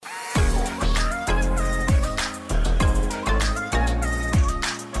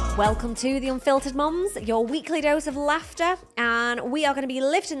Welcome to The Unfiltered Mums, your weekly dose of laughter, and we are going to be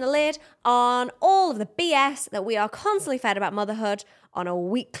lifting the lid on all of the BS that we are constantly fed about motherhood on a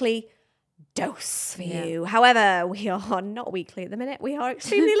weekly dose for you. However, we are not weekly at the minute. We are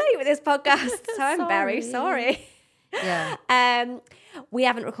extremely late with this podcast, so I'm very sorry. Yeah. We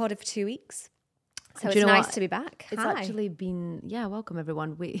haven't recorded for 2 weeks. So it's nice to be back. It's Hi. actually been, welcome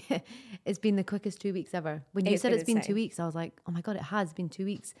everyone. It's been the quickest 2 weeks ever. When you said it's been 2 weeks, I was like, oh my God, it has been 2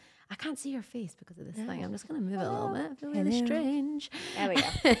 weeks. I can't see your face because of this thing. I'm just going to move it a little bit. I feel really strange. There we go.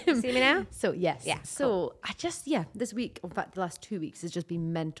 You see me now? So, yes. Yeah, So, cool. I just, this week, in fact, the last 2 weeks has just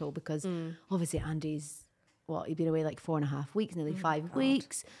been mental because obviously Andy's, he'd been away like 4.5 weeks, nearly 5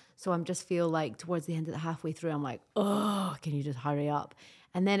 weeks. So I'm just feel like towards the end of the halfway through, I'm like, oh, can you just hurry up?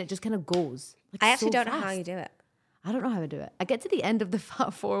 And then it just kind of goes. Like, I actually don't know fast. how you do it. I don't know how I do it. I get to the end of the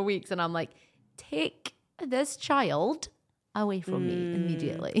 4 weeks and I'm like, take this child away from me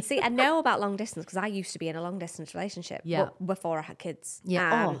immediately. See, I know about long distance because I used to be in a long distance relationship before I had kids.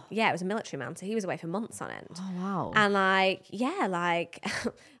 Yeah. Yeah, it was a military man, so he was away for months on end. Oh, wow. And well,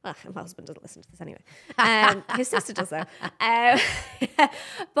 my husband doesn't listen to this anyway. His sister does though.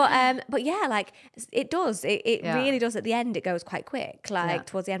 But yeah, like it does. It really does. At the end, it goes quite quick.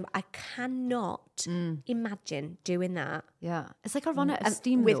 Towards the end, but I cannot imagine doing that. Yeah. It's like I run out of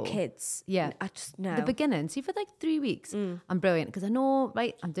steam with though. kids. Yeah. I just know. The beginning. See, for like 3 weeks, I'm brilliant because I know,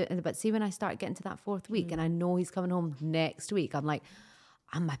 right, I'm doing it. But see, when I start getting to that 4th week and I know he's coming home next week, I'm like,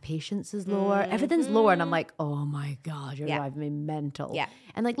 and my patience is lower. Everything's lower. And I'm like, oh my God, you're driving me mental. Yeah.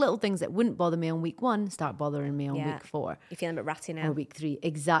 And like little things that wouldn't bother me on week 1 start bothering me on week 4. You're feeling a bit ratty now. Or week 3.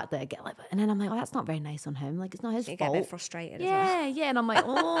 Exactly. I get like, and then I'm like, oh, that's not very nice on him. Like, it's not his You fault. get a bit frustrated as well. Yeah. And I'm like,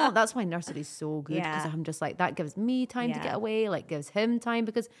 oh, that's why nursery's so good. Because I'm just like, that gives me time to get away. Like, gives him time.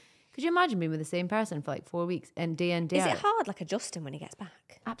 Because could you imagine being with the same person for like 4 weeks and day in, day out? Is it hard, like adjusting when he gets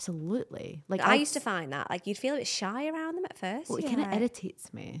back? Absolutely. Like I used to find that, like you'd feel a bit shy around them at first. Well, it kind of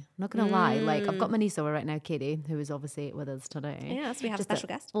irritates me. I'm not going to lie. Like I've got my niece over right now, Katie, who is obviously with us today. Yeah, so we have a special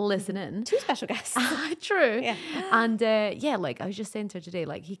guest. Listen in. 2 special guests. True. Yeah. And like I was just saying to her today,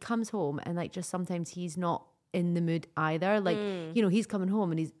 like he comes home and like just sometimes he's not in the mood either. Like, he's coming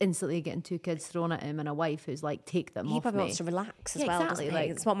home and he's instantly getting 2 kids thrown at him and a wife who's like, take them off me. He probably wants to relax as well, exactly. doesn't he? Like,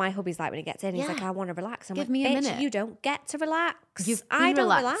 it's what my hubby's like when he gets in. He's like, I want to relax. I'm Give like, me a bitch, minute. you don't get to relax. You've been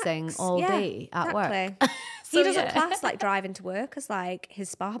relaxing all day at work. He doesn't class like driving to work as like his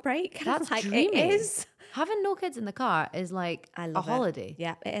spa break. That's like dreamy. It is. Having no kids in the car is like a holiday.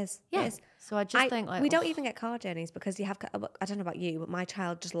 Yeah, it is. Yeah. It is. So I just think like... We don't even get car journeys because you have... I don't know about you, but my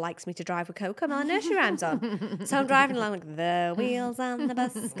child just likes me to drive with Coco and my nursery rhymes on. So I'm driving along like, the wheels on the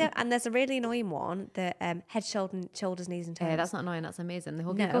bus go. And there's a really annoying one, the head, shoulders, knees and toes. Yeah, that's not annoying. That's amazing. The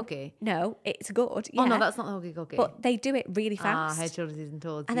hokey cokey. No, it's good. Yeah. Oh, no, that's not the hokey cokey. But they do it really fast. Head, shoulders, knees and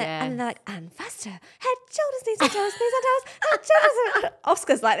toes. And then they're like, and faster. Head, shoulders, knees and toes, knees and toes, head, shoulders. And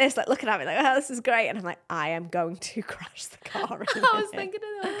Oscar's like this, like looking at me like, oh, this is great. And I'm like, I am going to crash the car. I was thinking of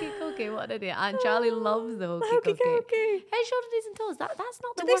the hokey cokey. What an idiot. And Charlie loves the hokey cokey. Head, shoulders, knees and toes. That's not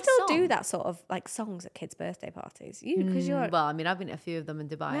the worst song. Do they still do that sort of like songs at kids' birthday parties? Well, I mean, I've been to a few of them in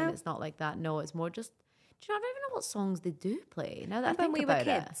Dubai and it's not like that. No, it's more just... Do you know, I don't even know what songs they do play. Now that I think about it. When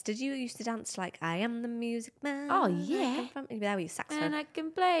we were kids, did you used to dance like I am the music man? Oh, yeah. There we saxophone. And I can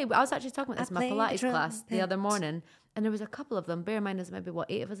play. I was actually talking about this in my Pilates class the other morning, and there was a couple of them. Bear in mind, there's maybe,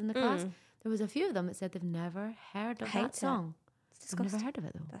 8 of us in the class? There was a few of them that said they've never heard of that song. It's disgusting. I've never heard of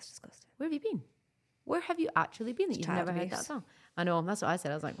it, though. That's disgusting. Where have you been? Where have you actually been that you've never heard that song? I know, that's what I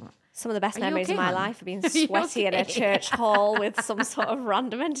said. I was like, what? Some of the best memories of my life have been sweaty in a church hall with some sort of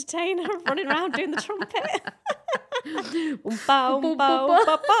random entertainer running around doing the trumpet.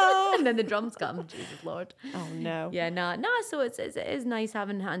 And then the drums come. Jesus Lord. Oh no. Yeah, no. So it is nice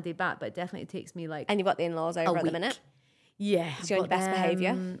having Handy back, but it definitely takes me like. And you've got the in-laws over at the minute. Yeah, so you're on your best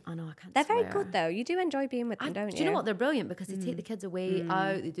behaviour. I know, I can't. They're very good though. You do enjoy being with them, don't you? Do you know what? They're brilliant because they take the kids away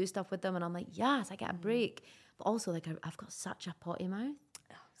out. They do stuff with them, and I'm like, yes, I get a break. But also, like, I've got such a potty mouth.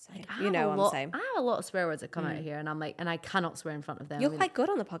 Like, I'm the same. I have a lot of swear words that come out here, and I'm like, and I cannot swear in front of them. You're quite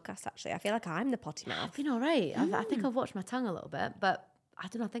good on the podcast, actually. I feel like I'm the potty mouth. I've been all right. I think I've watched my tongue a little bit, but I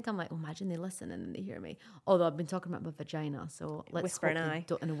don't know. I think I'm like, oh, imagine they listen and then they hear me. Although I've been talking about my vagina, so let's whisper an eye.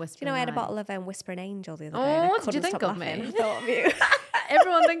 In a whisper. Do you know I had a bottle of Whispering Angel the other day? Oh, what did you think of me? I thought of you.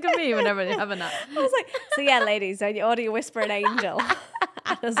 Everyone think of me whenever they're having that. I was like, so yeah, ladies, when you order your Whispering Angel,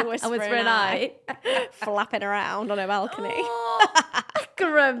 and there's a whispering eye flapping around on a balcony. Oh,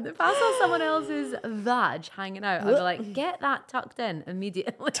 grim. If I saw someone else's vag hanging out, I'd be like, get that tucked in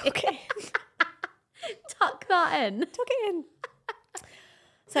immediately. Tuck it in. Tuck that in. Tuck it in.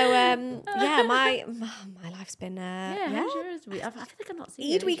 So yeah, my life's been How's yours? I feel like I'm not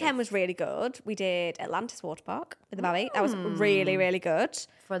seeing Eid weekend was really good. We did Atlantis Water Park with the baby. That was really, really good.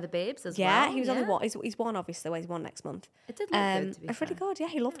 for the babes as Yeah, well. he was only one. He's one, obviously. Well, he's one next month. It did look good, to be It was really fair. good. Yeah,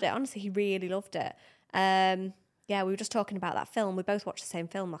 he loved it. Honestly, he really loved it. Yeah, we were just talking about that film. We both watched the same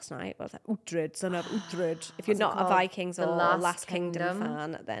film last night. I was like, Uhtred, son of Uhtred. If you're What's it not a called? Vikings The or Last Last Kingdom Kingdom.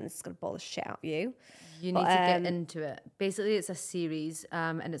 fan, then it's going to bore the shit out of you. You need to get into it. Basically, it's a series,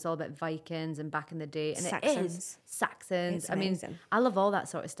 and it's all about Vikings and back in the day. And it is Saxons. It's I mean, amazing. I love all that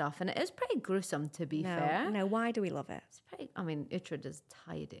sort of stuff, and it is pretty gruesome, to be No, fair. no, why do we love it? It's pretty. I mean, Uhtred is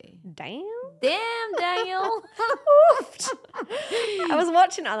tidy. Damn. Damn, Daniel. I was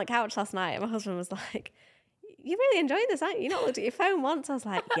watching it on the couch last night and my husband was like, "You're really enjoying this, aren't you? You're not looked at your phone once." I was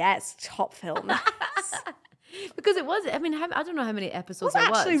like, "Yeah, it's top film." Because it was. I mean, I don't know how many episodes It was there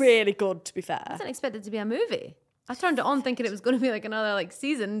was. actually really good, to be fair. I wasn't expected to be a movie. I turned it on thinking it was going to be like another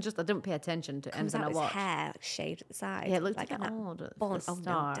season. Just I didn't pay attention to Comes anything out I his watched. hair like shaved at the side. Yeah, it looked like a bit an odd at bun. the Oh, no,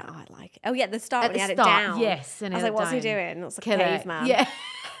 start. I like it. Oh yeah, the start At when he the had start, it down. yes, and I was he had like, "What's he it down. doing?" It looks like Kill a it. caveman. Yeah.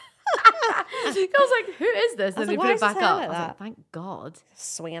 I was like, who is this? I was And he like, put why it is back his hair up. like I was like, that? thank God.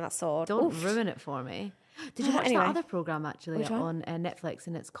 Swinging that sword. Don't Oof. ruin it for me. Did you watch Anyway. that other program actually Which one? on Netflix?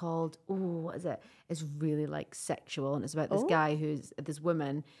 And it's called, what is it? It's really like sexual. And it's about this guy this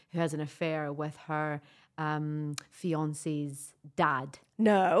woman who has an affair with her fiance's dad.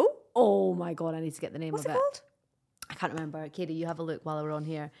 No. Oh my God, I need to get the name What's of it it. called? I can't remember. Katie, you have a look while we're on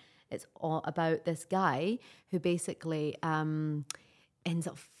here. It's all about this guy who basically ends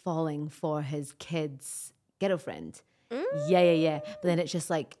up falling for his kid's girlfriend. Yeah. But then it's just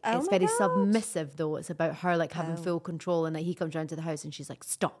like, it's my very God. submissive though. It's about her like having full control, and like he comes round to the house and she's like,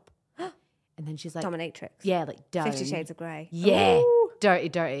 stop. And then she's like, Dominatrix. yeah, like down. 50 Shades of Grey. Yeah, Ooh.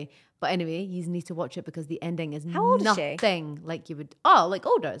 dirty. But anyway, you need to watch it because the ending is How old is she? nothing like you would. Oh, like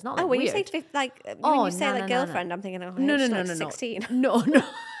older. It's not like Oh, when weird. you say when Oh, you say no, like no, no, girlfriend, I'm thinking, oh, No, she's no, like no, 16. No. It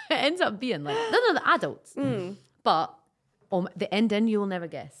ends up being like the adults. But the ending you will never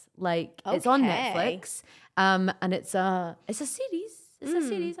guess. Like it's on Okay. Netflix, and it's a series. It's a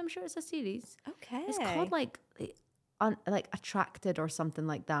series. I'm sure it's a series. Okay. It's called like Attracted or something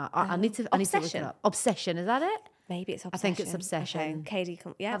like that. I need to look Obsession. it up. Obsession, is that it? Maybe it's Obsession. I think it's Obsession. Okay. Katie,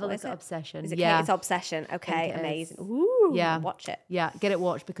 Have a what look is at it? Obsession. Is it Yeah. It's Obsession. Okay, it is. amazing. Ooh, Yeah. watch it. Yeah, get it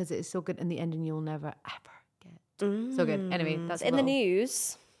watched because it is so good. In the ending, you'll never ever get. So good. Anyway, that's In the little-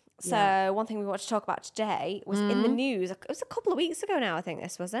 news. So Yeah. one thing we want to talk about today was in the news. It was a couple of weeks ago now, I think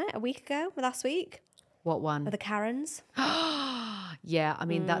this was it. A week ago, last week, What one? with the Karens. Yeah, I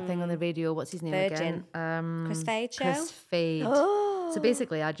mean that thing on the radio. What's his name Virgin. again? Chris Fade show? Chris Fade. So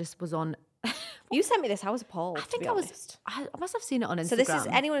basically, I just was on. You sent me this. I was appalled. I think to be I was. honest. I must have seen it on Instagram. So this is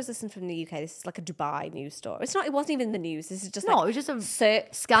anyone who's listened from the UK. This is like a Dubai news story. It's not. It wasn't even the news. This is just No, like it was just a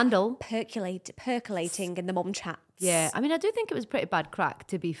scandal scandal. percolating in the mum chats. Yeah, I mean, I do think it was pretty bad crack.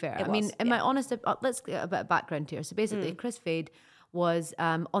 To be fair, I mean, was, in my honest, let's get a bit of background here. So basically, Chris Fade was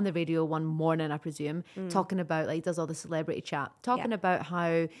on the radio one morning, I presume, talking about like he does all the celebrity chat, talking about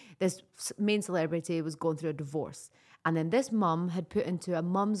how this main celebrity was going through a divorce. And then this mum had put into a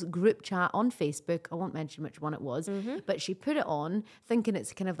mum's group chat on Facebook. I won't mention which one it was, but she put it on thinking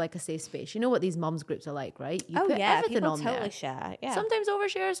it's kind of like a safe space. You know what these mums groups are like, right? You Oh put yeah, everything people on totally there. share. Yeah. Sometimes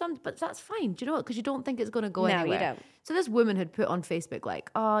overshare, but that's fine. Do you know what? Because you don't think it's going to go No, you anywhere. don't. So this woman had put on Facebook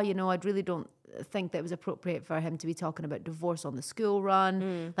like, I really don't think that it was appropriate for him to be talking about divorce on the school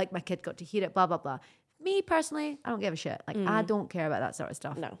run. Like my kid got to hear it, blah, blah, blah. Me personally, I don't give a shit. Like I don't care about that sort of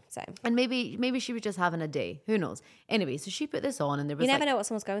stuff. No, same. And maybe she was just having a day. Who knows? Anyway, so she put this on and there was You never like, know what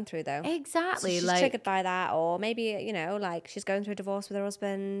someone's going through though. exactly, She's like triggered by that, or maybe like she's going through a divorce with her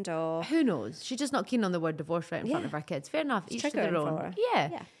husband, or who knows? She's just not keen on the word divorce right in front of her kids. Fair enough. Each to their triggering for own. her. Yeah.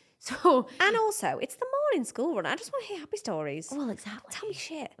 Yeah. So and also it's the morning school run. I just want to hear happy stories. well, exactly. Tell me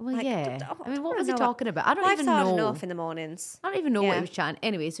shit. Well, Like, yeah. I mean, what was he he talking about? I don't Life's even hard know. enough in the mornings. I don't even know what Yeah. he was chatting.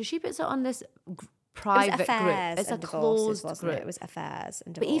 Anyway, so she puts it on this It private was affairs group. It's a and divorces, closed wasn't group. It was affairs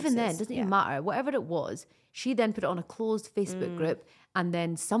and But divorces. even then, it doesn't even matter. Whatever it was, she then put it on a closed Facebook group, and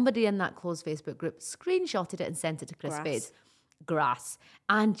then somebody in that closed Facebook group screenshotted it and sent it to Chris Fade. Grass.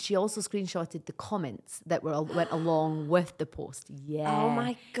 And she also screenshotted the comments that went along with the post. Yeah. Oh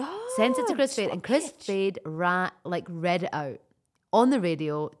my god! Sent it to Chris Fade, What and Chris bitch. Fade read it out on the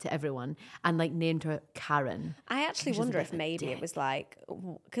radio to everyone and like named her Karen. I actually Which is a wonder bit if of a maybe it dick. was like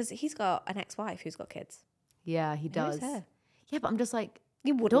because he's got an ex-wife who's got kids. Yeah, he does. her? Yeah, but I'm just like,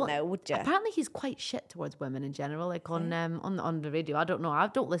 You wouldn't know, would you? Apparently, he's quite shit towards women in general, like on the radio. I don't know. I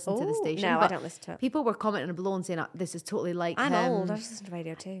don't listen to the station. No, but I don't listen to it. People were commenting below and saying this is totally like I'm him. old. I just listen to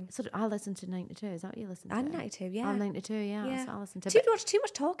radio too. So I listen to 92. Is that what you listen to? I'm 92. Yeah. I'm 92. Yeah, that's what I listen to. Too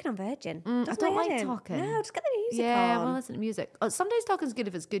much talking on Virgin. I don't like talking. No, just get the music on. Yeah, I want to listen to music. Sometimes talking's good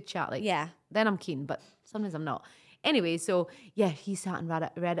if it's good chat. Like, then I'm keen, but sometimes I'm not. Anyway, so yeah, he sat and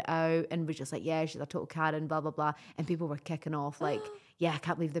read it out and was just like, yeah, she's a total Karen, blah, blah, blah. And people were kicking off like, yeah, I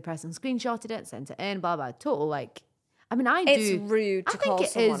can't believe the person screenshotted it, sent it in, blah, blah. Total like, I mean, It's rude to call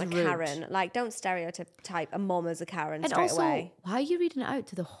someone a rude. Karen. Like, don't stereotype a mum as a Karen and straight also, away. Why are you reading it out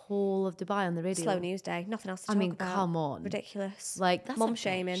to the whole of Dubai on the radio? Slow news day. Nothing else to talk about. Come on. Ridiculous. Like, that's mum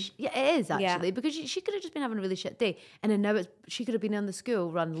shaming. Yeah, it is actually. Because she could have just been having a really shit day. And then now she could have been on the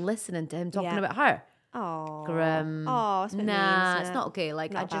school run listening to him talking about her. Oh, grim. Oh, it's a bit mean, it's not okay.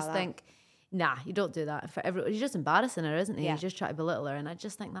 Like, I just think, you don't do that for everyone. He's just embarrassing her, isn't he? Yeah. He's just trying to belittle her, and I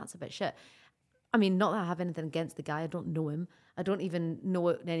just think that's a bit shit. I mean, not that I have anything against the guy. I don't know him. I don't even know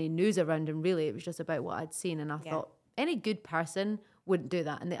any news around him. Really, it was just about what I'd seen, and I thought any good person wouldn't do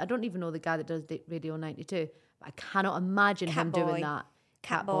that. And I don't even know the guy that does Radio 92, but I cannot imagine him doing that.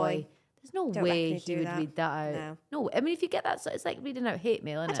 Catboy. There's no way he would read that out. No, I mean, if you get that, it's like reading out hate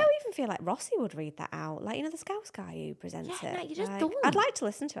mail, isn't it? I don't even feel like Rossi would read that out. Like, the Scouse guy who presents it. No, you just like, don't. I'd like to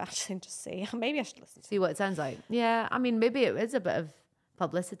listen to it, actually, and just see. Maybe I should listen to it. See what it sounds like. Yeah, I mean, maybe it is a bit of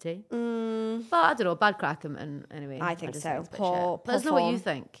publicity. But I don't know, bad crack and anyway. I think so. Let us know what you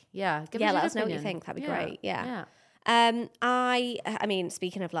think. Yeah, give us let your us know what you opinion. think. That'd be great. Yeah. Yeah. I mean,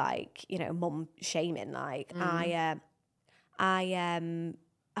 speaking of like, mum shaming, like I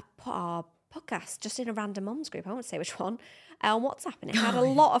put our podcast just in a random mums group. I won't say which one on WhatsApp, and it had a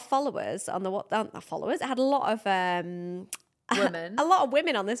lot of followers on the followers. It had a lot of women, a lot of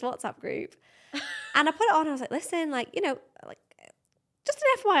women on this WhatsApp group, and I put it on. I was like, listen, like just an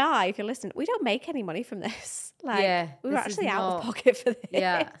FYI, if you're listening, we don't make any money from this. Like, we were actually out of pocket for this.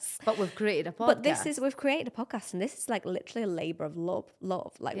 Yeah, but we've created a podcast. But we've created a podcast, and this is like literally a labour of love.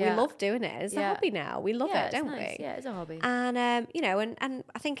 Like, we love doing it. It's a hobby now. We love it, don't we? Yeah, it's a hobby. And and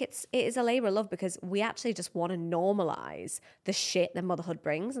I think it is a labour of love because we actually just want to normalise the shit that motherhood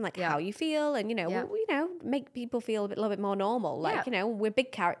brings and like how you feel, and make people feel a little bit more normal. Like we're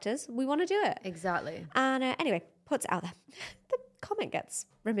big characters. We want to do it Exactly. And anyway, puts it out there. The comment gets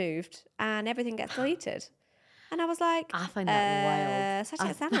removed and everything gets deleted. And I was like, I find that wild. So I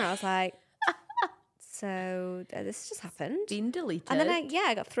texted Anna, I was like, so this just happened. Been deleted. And then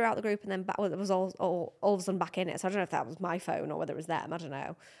I got threw out the group and then it was all of a sudden back in it. So I don't know if that was my phone or whether it was them. I don't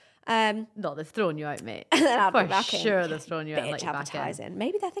know. No, they've thrown you out, mate. And then I'll For be back in. sure they've thrown you out. Bitch advertising.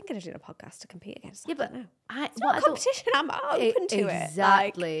 Maybe they're thinking of doing a podcast to compete against. Yeah, but it's not a competition. I'm open to it.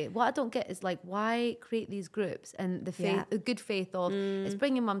 Exactly. What I don't get is like, why create these groups and the faith, the good faith of it's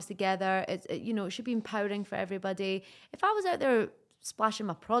bringing mums together. It should be empowering for everybody. If I was out there splashing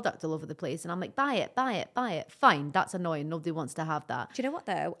my product all over the place and I'm like, buy it, fine, that's annoying, nobody wants to have that. Do you know what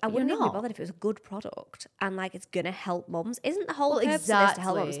though, I wouldn't even be bothered if it was a good product and like it's gonna help mums. Isn't the whole purpose of this to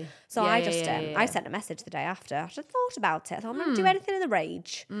help mums? So I just I sent a message the day after. I just thought about it. I thought I'm not gonna do anything in the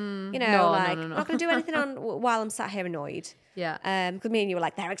rage. I'm not gonna do anything on while I'm sat here annoyed. Because me and you were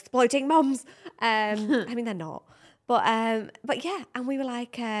like, they're exploiting mums. I mean, they're not, but yeah. And we were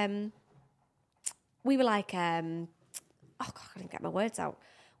like oh God, I couldn't get my words out.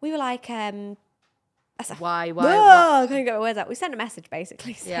 We were like, I said, why? I couldn't get my words out. We sent a message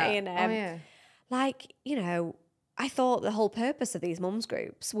basically saying, I thought the whole purpose of these mums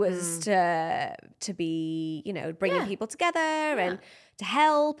groups was to be, bringing people together and to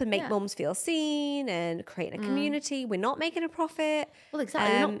help and make mums feel seen and creating a community. We're not making a profit. Well,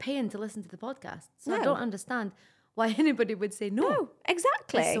 exactly. You're not paying to listen to the podcast. So I don't understand why anybody would say no. No,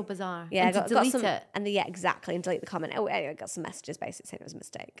 exactly. It's so bizarre. Yeah, and delete it. And exactly, and delete the comment. Oh, anyway, I got some messages basically saying it was a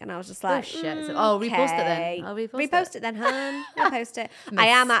mistake. And I was just like, shit. Repost it then. I'll repost it then, hun. Repost it. I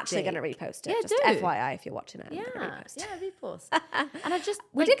am actually going to repost it. Yeah, just do. FYI, if you're watching it. Repost. And I just...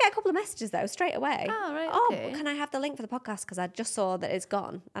 we did get a couple of messages though, straight away. Oh, right, okay. Can I have the link for the podcast? Because I just saw that it's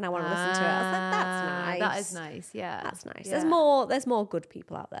gone and I want to listen to it. I was like, that's nice. That is nice, yeah. That's nice. Yeah. There's more good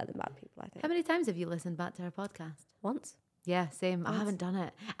people out there than bad people, I think. How many times have you listened back to our podcast? Once. Yeah, same. I haven't done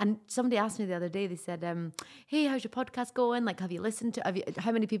it. And somebody asked me the other day, they said, hey, how's your podcast going? Like, have you listened to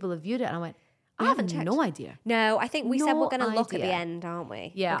how many people have viewed it? And I went, I have no idea. No, I think we said we're going to look at the end, aren't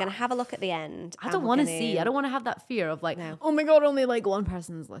we? Yeah. We're going to have a look at the end. I don't want to see. I don't want to have that fear of like, oh my God, only like one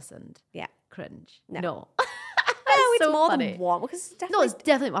person's listened. Yeah. Cringe. No. No, it's so more funny. Than one. Because it's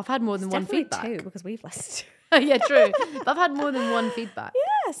definitely, I've had more than one feedback. Two because we've listened. Yeah, true. But I've had more than one feedback.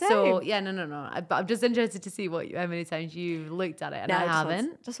 Yeah, same. So yeah, no. But I'm just interested to see how many times you've looked at it, and No, I just haven't.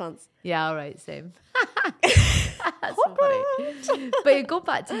 once. Just once. Yeah, all right, same. That's so funny. But you go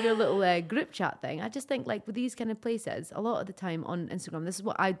back to your little group chat thing. I just think like with these kind of places, a lot of the time on Instagram, this is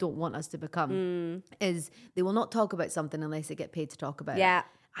what I don't want us to become, is they will not talk about something unless they get paid to talk about it. Yeah.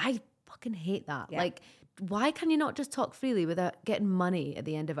 I fucking hate that. Yeah. Like, why can you not just talk freely without getting money at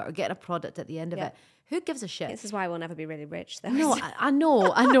the end of it or getting a product at the end of it? Who gives a shit? This is why we'll never be really rich, though. No, I know.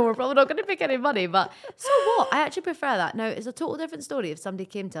 We're probably not going to make any money, but so what? I actually prefer that. Now, it's a total different story if somebody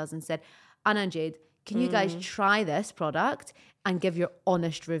came to us and said, Anna and Jade, can you guys try this product and give your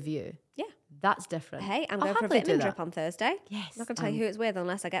honest review? Yeah. That's different. Hey, I'm I'll going for a happily do vitamin that. drip on Thursday. Yes, I'm not going to tell you who it's with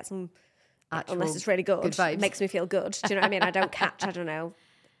unless I get some, Actual unless it's really good. good vibes. It makes me feel good. Do you know what I mean? I don't catch, I don't know,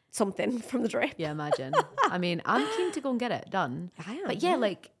 something from the drip. Yeah, imagine. I mean, I'm keen to go and get it done. I am, But yeah,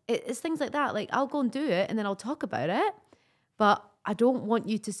 like it's things like that. Like I'll go and do it and then I'll talk about it. But I don't want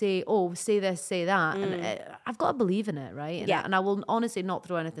you to say, oh, say this, say that. And I've got to believe in it, right? And Yeah. I will honestly not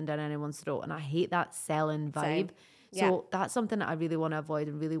throw anything down anyone's throat. And I hate that selling vibe. Same. So that's something that I really want to avoid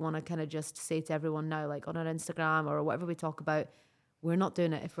and really want to kind of just say to everyone now, like on our Instagram or whatever we talk about, we're not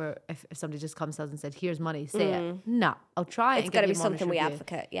doing it if somebody just comes to us and said, here's money, say it. Nah, I'll try it. It's got to be something we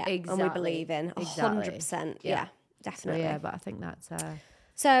advocate, Exactly. and we believe in, 100%. Exactly. Yeah, So definitely. yeah, but I think that's...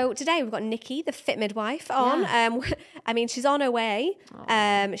 So today we've got Nikki, the fit midwife, on. I mean, she's on her way.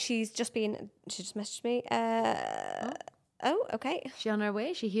 She's just messaged me. Oh, okay. She on her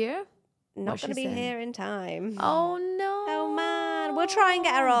way? She here? Not What's going to she be saying? here in time. Oh no. Oh man, we'll try and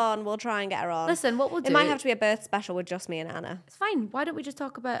get her on. Listen, what we'll do... It might have to be a birth special with just me and Anna. It's fine. Why don't we just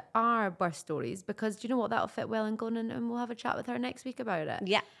talk about our birth stories? Because do you know what? That'll fit well and go and we'll have a chat with her next week about it.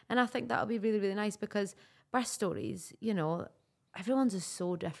 Yeah. And I think that'll be really, really nice because birth stories, you know, everyone's is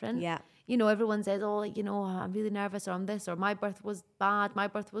so different. Yeah. You know, everyone says, oh, you know, I'm really nervous or I'm this or my birth was bad, my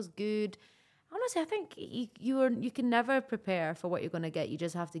birth was good. Honestly, I think you can never prepare for what you're going to get. You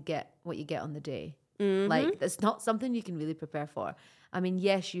just have to get what you get on the day. Like, that's not something you can really prepare for. I mean,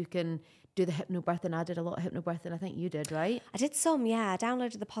 yes, you can do the hypnobirthing. I did a lot of hypnobirthing. I think you did, right? I did some, yeah. I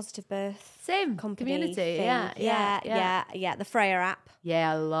downloaded the Positive Birth Same. company Community. thing. Yeah. The Freya app.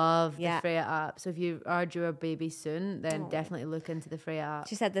 Yeah, I love the Freya app. So if you are due a baby soon, then definitely look into the Freya app.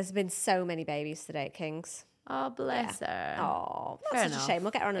 She said there's been so many babies today at King's. Oh, bless her. Oh, Fair that's such enough. a shame.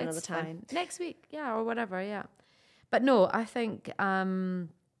 We'll get her on another It's time. fine. Next week, yeah, or whatever, yeah. But no, I think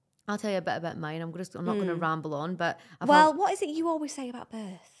I'll tell you a bit about mine. I'm not going to ramble on, but What is it you always say about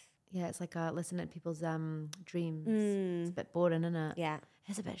birth? yeah, it's like listening to people's dreams. It's a bit boring, isn't it? Yeah.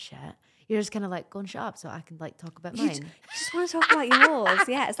 It's a bit shit. You're just kind of like, go and shut up so I can like talk about You mine. just want to talk about yours.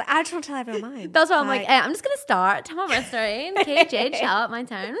 Yeah, it's like, I just want to tell everyone mine. That's why I'm like, I'm just going to start. Tell my birth story. Okay, Jade, shut up, my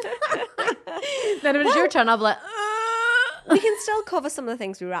turn. Then when it's your turn, I'll be like, we can still cover some of the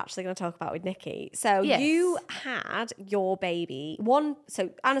things we were actually going to talk about with Nikki. So Yes. you had your baby.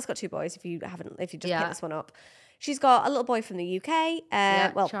 So Anna's got two boys. If you just picked this one up, she's got a little boy from the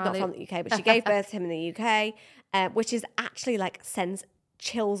UK. Well, Charlie. not from the UK, but she gave birth to him in the UK, which is actually like sends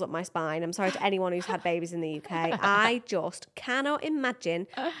chills up my spine. I'm sorry to anyone who's had babies in the UK. I just cannot imagine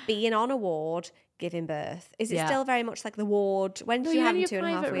being on a ward giving birth. Is it still very much like the ward? When did you have him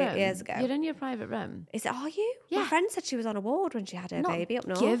 2.5 years ago? You're in your private room. Are you? Yeah. My friend said she was on a ward when she had her baby up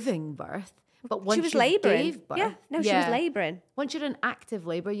north. Giving birth. But once She was you labouring. gave birth, Yeah, no, she was labouring. Once you're in active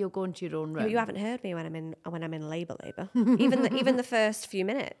labour, you'll go into your own room. No, you haven't heard me when I'm in labour. Even the first few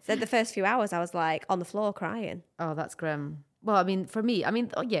minutes, the first few hours, I was like on the floor crying. Oh, that's grim. Well, I mean, for me,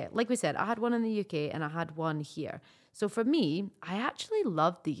 like we said, I had one in the UK and I had one here. So for me, I actually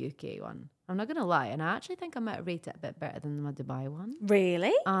loved the UK one. I'm not going to lie. And I actually think I might rate it a bit better than my Dubai one.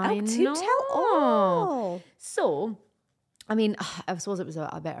 Really? I know. Tell all. So, I mean, I suppose it was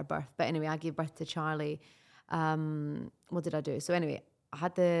a better birth. But anyway, I gave birth to Charlie. What did I do? So anyway, I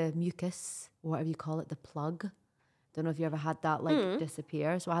had the mucus, or whatever you call it, the plug. Don't know if you ever had that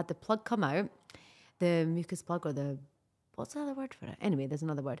disappear. So I had the plug come out, the mucus plug or what's the other word for it? Anyway, there's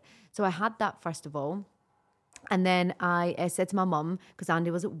another word. So I had that first of all. And then I said to my mum, because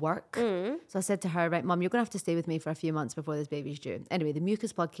Andy was at work. So I said to her, right, Mum, you're going to have to stay with me for a few months before this baby's due. Anyway, the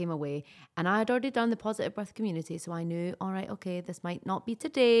mucus plug came away and I had already done the positive birth community. So I knew, all right, okay, this might not be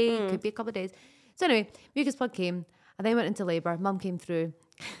today. Could be a couple of days. So anyway, mucus plug came. I then went into labour. Mum came through.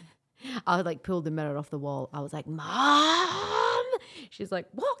 I pulled the mirror off the wall. I was like, Mom. She's like,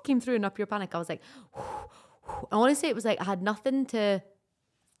 what? Came through in a pure panic. I was like, I want to say it was like I had nothing to...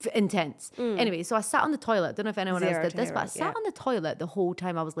 intense. Anyway, so I sat on the toilet. Don't know if anyone else did this, but I sat on the toilet the whole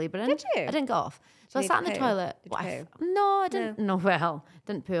time I was labouring. Did you? I didn't get off. So I sat on the toilet. Did you poo? No, I didn't. No, well,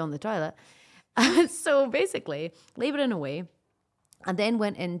 didn't poo on the toilet. So basically, labouring away. And then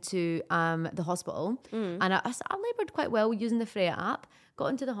went into the hospital. And I laboured quite well using the Freya app. Got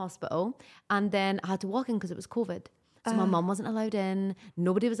into the hospital. And then I had to walk in because it was COVID. So my mum wasn't allowed in.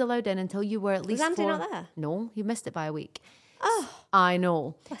 Nobody was allowed in until you were at least Was Andy not there? No, he missed it by a week. Oh. I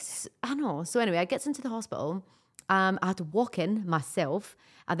know. I know. So anyway, I gets into the hospital. I had to walk in myself.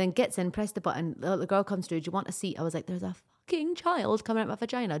 And then gets in, press the button. The girl comes through. Do you want a seat? I was like, there's a fucking child coming out my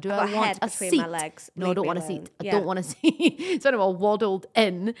vagina. Do I want a seat? My legs. No, I don't want a seat. I don't want a seat. So I waddled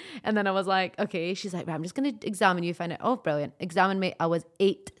in. And then I was like, okay. She's like, right, I'm just going to examine you. Find out. Oh, brilliant. Examine me. I was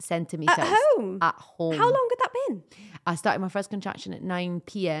 8 centimetres. At home? At home. How long had that been? I started my first contraction at 9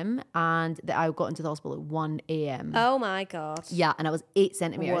 p.m. and I got into the hospital at 1 a.m. Oh my God. Yeah, and I was 8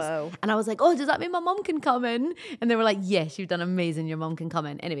 centimetres. Whoa. And I was like, oh, does that mean my mum can come in? And they were like, yes, you've done amazing. Your mum can come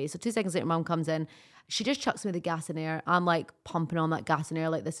in. Anyway, so 2 seconds later, mum comes in. She just chucks me the gas and air. I'm like pumping on that gas and air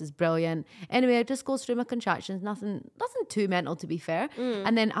like this is brilliant. Anyway, it just goes through my contractions. Nothing too mental, to be fair.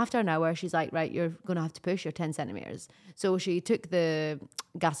 And then after an hour, she's like, right, you're going to have to push your 10 centimetres. So she took the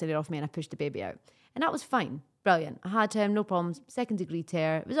gas and air off me and I pushed the baby out. And that was fine. Brilliant. I had him, no problems. 2nd degree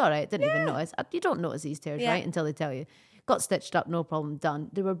tear. It was all right. Didn't even notice. You don't notice these tears, right? Until they tell you. Got stitched up, no problem, done.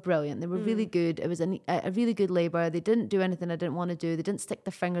 They were brilliant. They were really good. It was a really good labour. They didn't do anything I didn't want to do. They didn't stick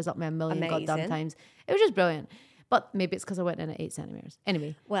their fingers up me a million goddamn times. It was just brilliant. But maybe it's because I went in at 8 centimetres.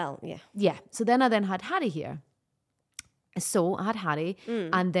 Anyway. Well, yeah. Yeah. So then I had Harry here. So I had Harry,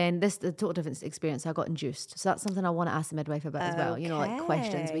 and then the total different experience. I got induced. So that's something I want to ask the midwife about as well. You know, like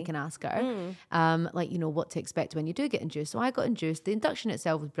questions we can ask her, like, you know, what to expect when you do get induced. So I got induced. The induction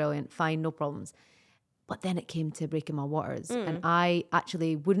itself was brilliant, fine, no problems. But then it came to breaking my waters, and I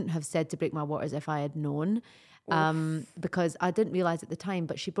actually wouldn't have said to break my waters if I had known, because I didn't realize at the time.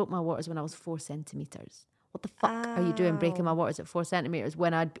 But she broke my waters when I was 4 centimeters. What the fuck are you doing breaking my waters at 4 centimeters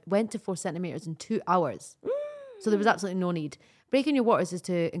when I went to 4 centimeters in 2 hours? So there was absolutely no need. Breaking your waters is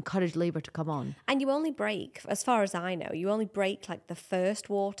to encourage labour to come on. And you only break, as far as I know, you only break like the first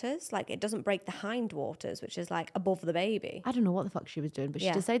waters. Like it doesn't break the hind waters, which is like above the baby. I don't know what the fuck she was doing, but she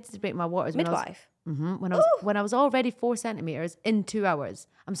decided to break my waters Midwife. when I was already 4 centimetres in 2 hours.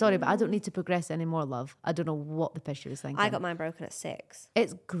 I'm sorry, but I don't need to progress anymore, love. I don't know what the piss she was thinking. I got mine broken at 6.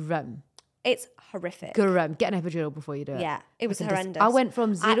 It's grim. It's horrific. Grim. Get an epidural before you do it. Yeah, it was horrendous. I went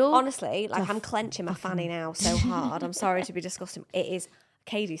from 0. Honestly, like I'm clenching my fanny now so hard. I'm sorry to be disgusting. It is.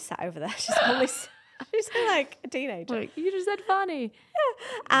 Katie's sat over there. She's only. She's like a teenager. Like, you just said fanny.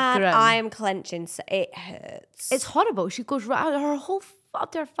 Yeah. And Grim. I am clenching. So it hurts. It's horrible. She goes right. Her whole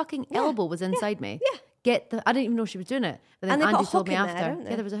up to her fucking elbow was inside me. Yeah. I didn't even know she was doing it. But then And they put Andy a told me hook in there, after. don't they?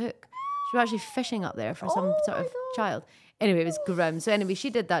 Yeah, there was a hook. She was actually fishing up there for some sort of child. Anyway, it was grim. So anyway, she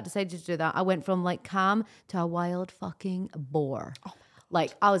did that, decided to do that. I went from like calm to a wild fucking boar. Oh,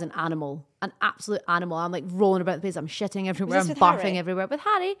 like I was an animal, an absolute animal. I'm like rolling about the place. I'm shitting everywhere. I'm barfing Harry? everywhere. With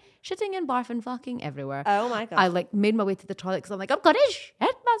Harry, shitting and barfing fucking everywhere. Oh my God. I like made my way to the toilet because I'm like, I'm gonna shit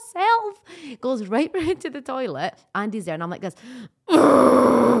myself. Goes right into the toilet. Andy's there and I'm like this,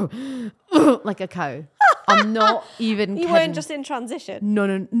 like a cow. I'm not even You kidding. weren't just in transition.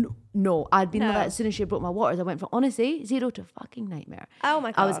 No. I'd been No. like that as soon as she broke my waters. I went from, honestly, 0 to fucking nightmare. Oh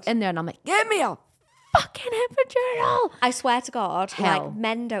my God. I was in there and I'm like, give me a fucking epidural. I swear to God, Hell. like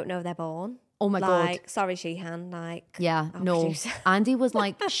men don't know they're born. Oh my God. Like, sorry, Sheehan. Like, Yeah, our no. producer. Andy was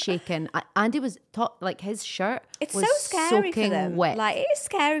like shaking. Andy was like his shirt It's was so scary for soaking them. wet. Like, it is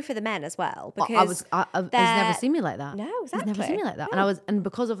scary for the men as well because He's never seen me like that. No, He's never exactly. seen me like that. And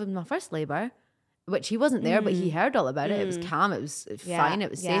because of my first labour, which he wasn't there, but he heard all about it. It was calm. It was fine. It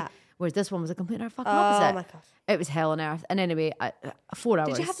was safe. Whereas this one was a complete and utter fucking opposite. Oh my God. It was hell on earth. And anyway, 4 hours.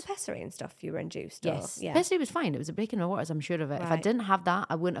 Did you have the pessary and stuff? You were induced? Yes. Or? Yeah. Pessary was fine. It was a breaking my waters, I'm sure of it. If I Right. didn't have that,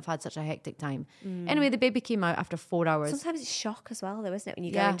 I wouldn't have had such a hectic time. Anyway, the baby came out after 4 hours. Sometimes it's shock as well, though, isn't it? When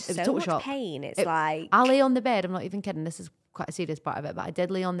you Yeah, go into it was so total much shock. pain, it's It- like... I lay on the bed. I'm not even kidding. This is quite a serious part of it. But I did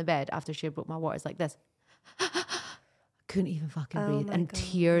lay on the bed after she broke my waters like this. Couldn't even fucking breathe. my And God.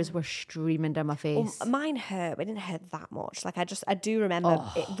 tears were streaming down my face. Mine hurt, but it didn't hurt that much. Like, I do remember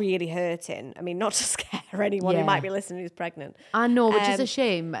it really hurting. I mean, not to scare anyone who Yeah. might be listening who's pregnant. I know, which is a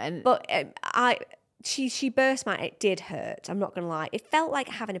shame. And But she burst mine. It did hurt. I'm not going to lie. It felt like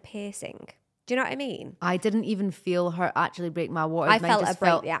having a piercing. Do you know what I mean? I didn't even feel her actually break my waters. I Mine felt her just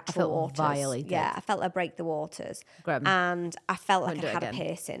break the I actual felt waters. violated. Yeah, I felt her break the waters. Grim. And I felt like Wouldn't I do it had a again.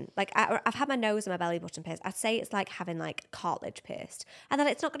 piercing. Like I've had my nose and my belly button pierced. I'd say it's like having like cartilage pierced. And then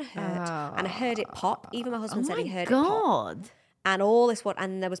it's not going to hurt. And I heard it pop. Even my husband said he heard it pop. God. And all this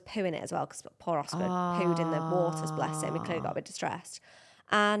and there was poo in it as well because poor Oscar pooed in the waters, bless him. He clearly got a bit distressed.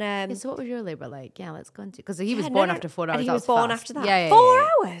 And Yeah, so what was your labour like? Yeah, let's go into, because he was yeah, born no, after 4 and hours. he That was born fast. after that. Yeah, 4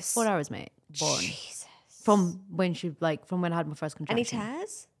 hours. 4 hours, mate. Born. Jesus. From when I had my first Any contraction.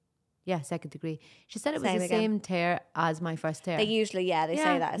 tears? Yeah, 2nd degree. She said it was Same the again. same tear as my first tear. They usually, they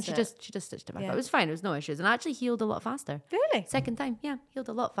say that, and isn't she it? just stitched it back Yeah. up. It was fine. It was no issues, and I actually healed a lot faster. Really? 2nd time, yeah, healed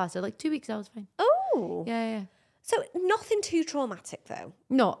a lot faster. Like 2 weeks, I was fine. Oh. Yeah. So nothing too traumatic though.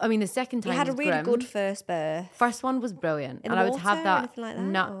 No, I mean the 2nd time You had a was really grim. good first birth. First one was brilliant, In and the I would have water or that. anything like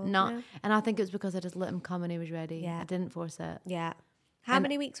that, or No, and I think it was because I just let him come and he was ready. Yeah. I didn't force it. Yeah. How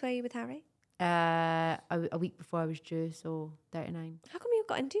many weeks were you with Harry? A week before I was due, so 39. How come you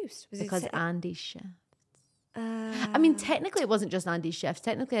got induced? Was Because it Andy's shift. I mean, technically, it wasn't just Andy's shift.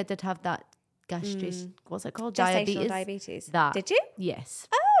 Technically, I did have that what's it called? gestational diabetes. That. Did you? Yes.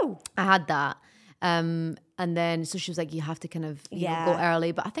 Oh. I had that. And then, so she was like, you have to kind of you know, go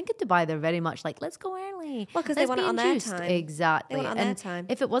early. But I think in Dubai, they're very much like, let's go early. Well, because they want it on their induced. time. Exactly. They want it on their time.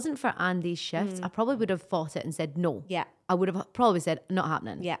 If it wasn't for Andy's shifts, I probably would have fought it and said no. Yeah. I would have probably said, not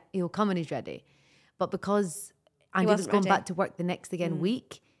happening. Yeah. He'll come when he's ready. But because Andy was wasn't going ready. back to work the next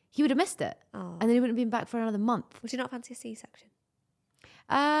week, he would have missed it. Oh. And then he wouldn't have been back for another month. Would you not fancy a C-section?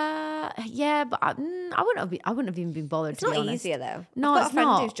 Yeah, but I wouldn't have even been bothered. It's to be not honest. easier though. No, I've got it's a friend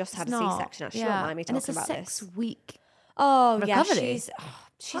not. who's just had It's a not. C-section. Actually, Yeah. don't mind me And it's talking a about this. 6-week. Oh recovery. yeah, she's in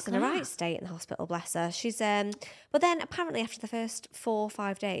Fuck the right that. state in the hospital. Bless her. She's but then apparently after the first 4 or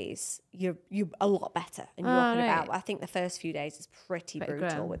 5 days, you're a lot better and you're up and right. about. I think the first few days is pretty brutal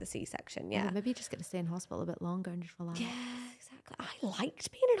grim. with a C-section. Yeah. Maybe you just get to stay in hospital a bit longer and just relax. Yeah, exactly. I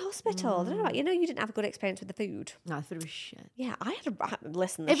liked being in hospital. I don't know about you. You didn't have a good experience with the food. No, the food was shit. Yeah, I had a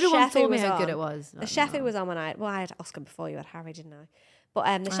listen. The Everyone chef who told me was how on, good it was. The chef who was on when I had Oscar before you had Harry, didn't I?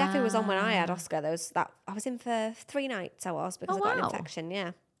 But the chef who was on when I had Oscar, I was in for 3 nights. I was because I got an infection.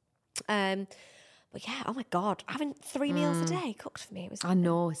 Yeah. But yeah, oh my God, having 3 meals a day cooked for me. It was I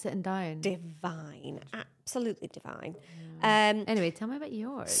know, sitting down. divine, absolutely divine. Anyway, tell me about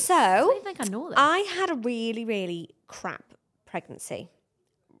yours. So I don't even think I know this. I had a really, really crap pregnancy.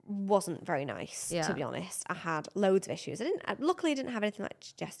 Wasn't very nice, to be honest. I had loads of issues. Luckily, I didn't have anything like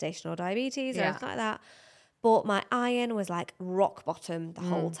gestational diabetes or anything like that. But my iron was like rock bottom the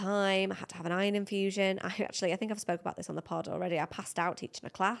whole time. I had to have an iron infusion. I think I've spoke about this on the pod already. I passed out teaching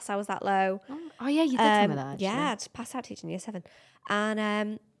a class. I was that low. Oh yeah, you did tell me that. Actually. Yeah, I just passed out teaching year 7.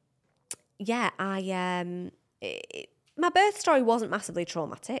 And my birth story wasn't massively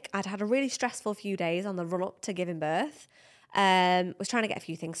traumatic. I'd had a really stressful few days on the run up to giving birth. Was trying to get a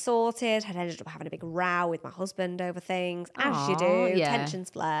few things sorted. Had ended up having a big row with my husband over things, as you do. Yeah. Tensions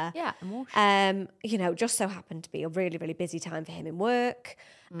flare. Yeah, emotion. Just so happened to be a really, really busy time for him in work,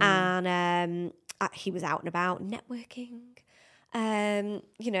 and he was out and about networking.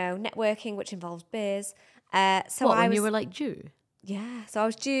 Networking, which involves beers. You were like due. Yeah, so I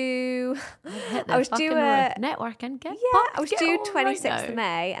was due. I was due networking. I was due 26th of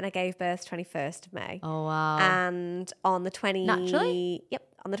May, and I gave birth 21st of May. Oh wow! And on the Naturally?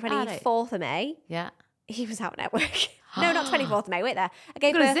 on the 24th of May, he was out networking. No, not 24th of May. Wait there. I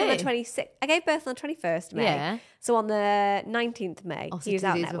gave birth on the 26th. I gave birth on the 21st of May. Yeah. So on the 19th of May, he was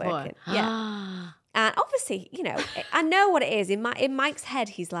out networking. Yeah. And obviously, I know what it is. In Mike's head,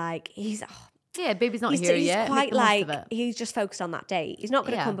 he's yeah, baby's not here yet. He's quite like, he's just focused on that date. He's not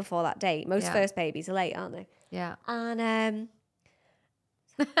going to come before that date. Most first babies are late, aren't they? Yeah. And no.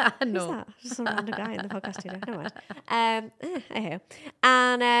 Who's that? Just some random guy in the podcast studio. Never mind. Anyhow.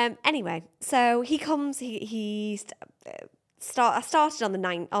 And anyway, so he comes. I started on the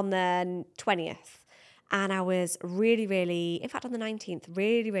 20th, and I was really, really, in fact, on the 19th,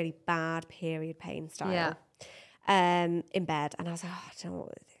 really, really bad period pain style. Yeah. In bed, and I was like, I don't know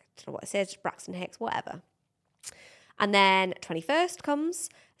what it is, just Braxton Hicks, whatever. And then 21st comes,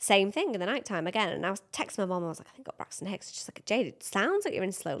 same thing in the nighttime again. And I was texting my mum, I was like, I think I got Braxton Hicks. She's like, Jade, it sounds like you're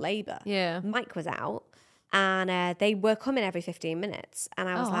in slow labour. Yeah. Mike was out, and they were coming every 15 minutes. And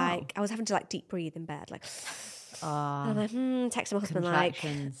I was I was having to deep breathe in bed, like, and I'm like, texting my husband, like,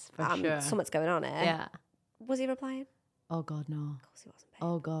 sure. something's going on here. Yeah. Was he replying? Oh God, no. Of course he wasn't. Babe.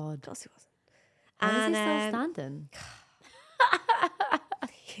 Oh God. Of course he wasn't. Why is he still standing?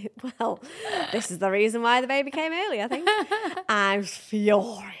 Well, this is the reason why the baby came early, I think. I was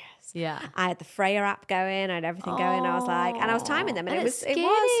furious. Yeah. I had the Freya app going, I had everything going. I was like, and I was timing them, and it was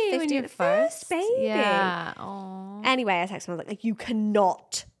 50 first baby. Yeah. Aww. Anyway, I texted him, I was like, you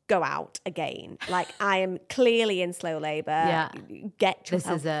cannot go out again. Like, I am clearly in slow labour. Yeah. Get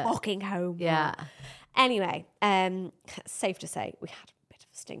yourself fucking home. Yeah. Anyway, safe to say, we had a bit of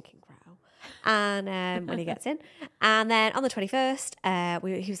a stinking row. And when he gets in, and then on the 21st,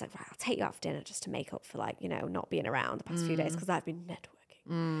 he was like, right, I'll take you out for dinner just to make up for not being around the past few days, because I've been networking.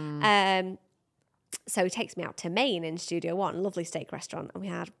 So he takes me out to Maine in Studio One, lovely steak restaurant. And we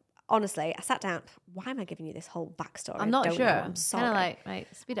had, honestly, I sat down. Why am I giving you this whole backstory? I'm not sure. I'm sorry. Kind of like,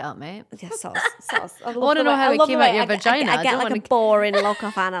 right, speed it up, mate. Yeah, sauce. I want to know how it came out your vagina. I get like a boring look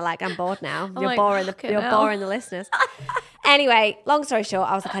off Anna, like I'm bored now. You're boring the listeners. Anyway, long story short,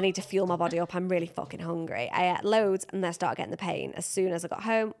 I was like, I need to fuel my body up. I'm really fucking hungry. I ate loads and then I started getting the pain. As soon as I got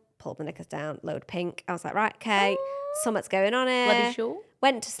home, pulled my knickers down, load pink. I was like, right, okay, something's going on here. Bloody sure.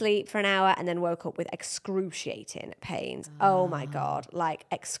 Went to sleep for an hour and then woke up with excruciating pains. Oh my God, like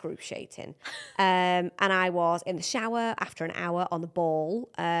excruciating. And I was in the shower after an hour on the ball,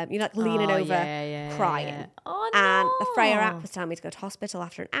 like leaning over, crying. Yeah. Oh, no. And the Freya app was telling me to go to hospital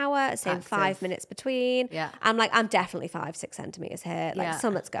after an hour, saying 5 minutes between. Yeah. I'm like, I'm definitely 5-6 centimeters here. Like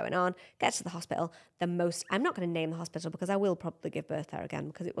something's going on. Get to the hospital. I'm not going to name the hospital because I will probably give birth there again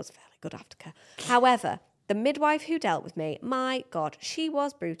because it was fairly good aftercare. However, the midwife who dealt with me, my God, she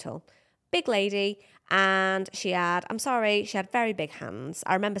was brutal. Big lady, and she had very big hands.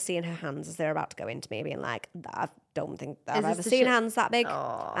 I remember seeing her hands as they were about to go into me, being like, I don't think I've ever seen hands that big,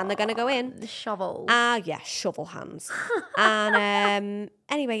 and they're going to go in. The shovel. Yeah, shovel hands. And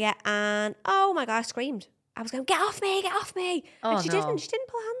anyway, and oh my God, I screamed. I was going, get off me. Oh, and she didn't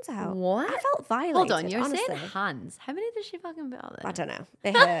pull her hands out. What? I felt violated. Hold on, you're honestly. saying hands. How many does she fucking put out there? I don't know.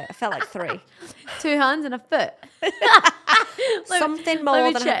 They hurt. I felt like 3. 2 hands and a foot. Something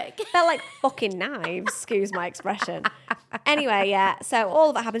more than felt like fucking knives, excuse my expression. Anyway, yeah, so all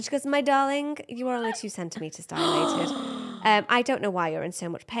of that happened. She goes, my darling, you are only 2 centimeters dilated. I don't know why you're in so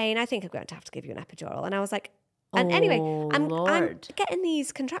much pain. I think I'm going to have to give you an epidural. And I was like, anyway, I'm getting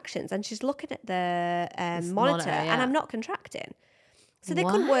these contractions and she's looking at the monitor and I'm not contracting. So they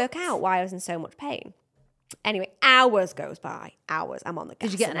couldn't work out why I was in so much pain. Anyway, hours goes by. I'm on the gas.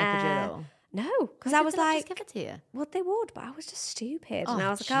 Did you get an epidural? No, because I was like, just give it to you. Well, they would, but I was just stupid, and I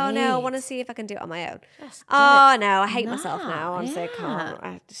was like, oh no, I want to see if I can do it on my own. No, I hate myself now. I'm so calm.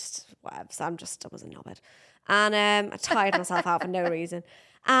 I just whatever. So I was a knobhead, and I tired myself out for no reason.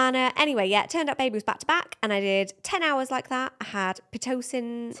 And anyway, it turned out baby was back to back, and I did 10 hours like that. I had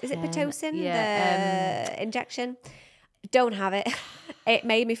Pitocin. Is it Pitocin? Yeah. The injection. Don't have it. It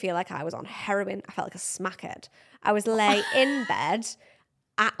made me feel like I was on heroin. I felt like a smackhead. I was lay in bed.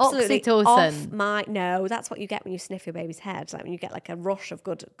 Absolutely oxytocin. No, that's what you get when you sniff your baby's head. Like when you get like a rush of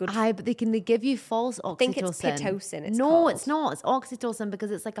good. Aye, but they give you false oxytocin. I think it's Pitocin. It's not. It's oxytocin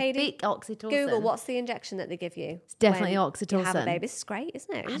because it's like a fake oxytocin. Google what's the injection that they give you. It's definitely oxytocin. You have a baby. This is great,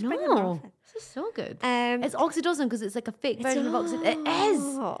 isn't it? I know. This is so good. It's oxytocin because it's like a fake version of oxytocin. It is.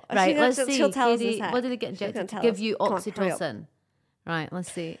 Right. Let's see. She'll tell us what did they get injected to give you oxytocin? Right,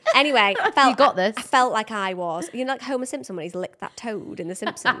 let's see. Anyway, you got this. I felt like I was. Like Homer Simpson when he's licked that toad in The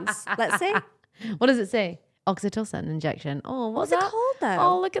Simpsons. Let's see. What does it say? Oxytocin injection. Oh, what's it called though?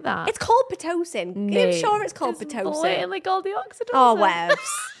 Oh, look at that. It's called Pitocin. No, I'm sure it's called Pitocin. Blatantly called the oxytocin. Oh, webs.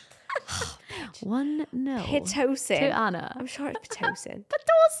 1-0. Pitocin. To Anna. I'm sure it's Pitocin.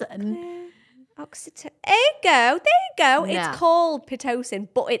 Pitocin. There you go. Yeah. It's called Pitocin,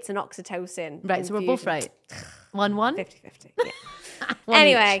 but it's an oxytocin. Right, so we're both right. 1-1? 50-50. Yeah.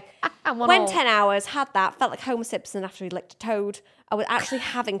 Anyway, went 10 hours, had that, felt like Homer Simpson after he licked a toad. I was actually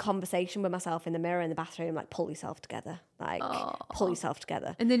having conversation with myself in the mirror in the bathroom, like, pull yourself together. Pull yourself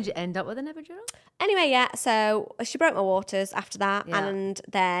together. And then did you end up with an epidural? Anyway, so she broke my waters after that, and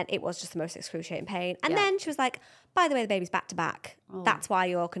then it was just the most excruciating pain. And then she was like, by the way, the baby's back to back. That's why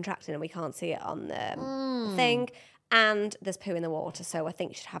you're contracting and we can't see it on the thing. And there's poo in the water, so I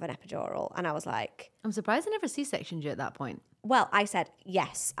think you should have an epidural. And I was like... I'm surprised I never C-sectioned you at that point. Well, I said,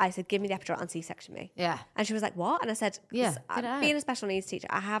 yes. I said, give me the epidural and C-section me. Yeah. And she was like, what? And I said, being a special needs teacher,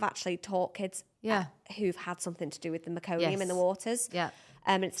 I have actually taught kids who've had something to do with the meconium in the waters. Yeah.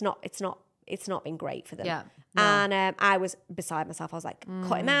 And it's not been great for them. Yeah. No. And I was beside myself. I was like,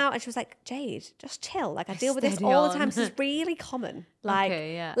 cut him out. And she was like, Jade, just chill. Like, I deal with this all the time. This is really common. Like,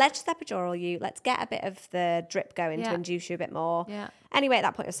 let's just epidural you. Let's get a bit of the drip going to induce you a bit more. Yeah. Anyway, at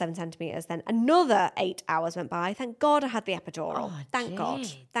that point, it was 7 centimeters. Then another 8 hours went by. Thank God I had the epidural. Thank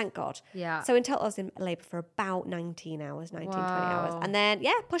God. Yeah. So in total, I was in labour for about 19 hours, 20 hours. And then,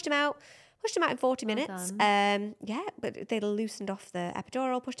 pushed him out in 40 minutes. But they loosened off the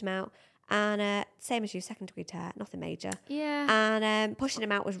epidural, pushed him out. And same as you, 2nd degree tear, nothing major. Yeah. And pushing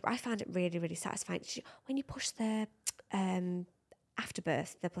him out I found it really, really satisfying. When you push the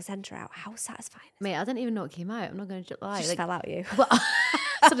afterbirth, the placenta out, how satisfying is Mate, I didn't even know it came out. I'm not going to lie. It just fell out of you. Well,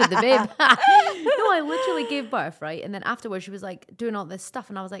 so did the babe. No, I literally gave birth, right? And then afterwards she was like doing all this stuff.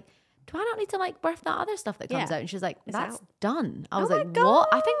 And I was like, do I not need to like birth that other stuff that comes out? And she's like, that's done. I was like,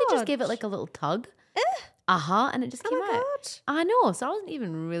 what? I think they just gave it like a little tug. And it just came my out. God. I know. So I wasn't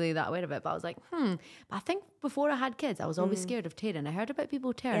even really that aware of it. But I was like, But I think before I had kids, I was always scared of tearing. I heard about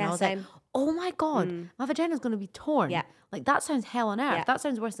people tearing. Yeah, I was same. like, oh my God, my vagina's going to be torn. Yeah. Like that sounds hell on earth. Yeah. That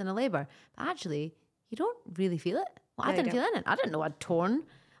sounds worse than a labor. But actually, you don't really feel it. Well, No, I you didn't feel it. I didn't know I'd torn.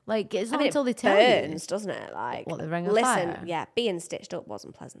 Like it's not I mean, until they it tell burns, you. doesn't it? Like, What, the ring of listen, fire? yeah, being stitched up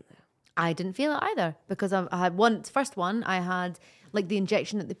wasn't pleasant though. I didn't feel it either because I had first one, I had like the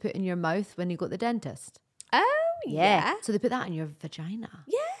injection that they put in your mouth when you go to the dentist. Oh, yeah. So they put that in your vagina.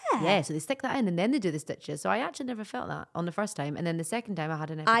 Yeah. Yeah, so they stick that in and then they do the stitches. So I actually never felt that on the first time. And then the second time I had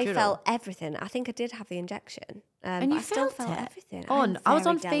an epidural. I felt everything. I think I did have the injection. And but you I still felt felt it? everything. I was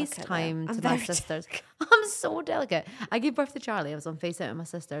on delicate, though. FaceTime I'm to my very sisters. I'm so delicate. I gave birth to Charlie. I was on FaceTime with my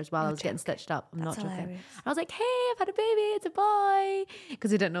sisters while I was getting joking. stitched up. I'm That's not joking. hilarious. I was like, hey, I've had a baby. It's a boy.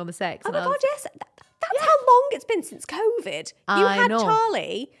 Because we didn't know the sex. Oh And my I God, was- yes. That's how long it's been since COVID. You I had know.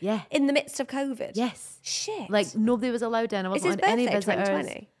 Charlie Yeah. in the midst of COVID. Yes. Shit. Like nobody was allowed in. I is wasn't his on any birthday visitors.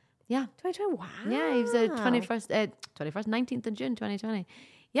 2020? Yeah. 2020, wow. Yeah, he was the 19th of June, 2020.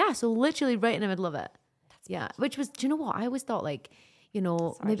 Yeah, so literally right in the middle of it. Yeah, which was, do you know what? I always thought like,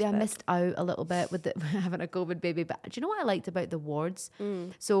 maybe I missed out a little bit with having a COVID baby. But do you know what I liked about the wards?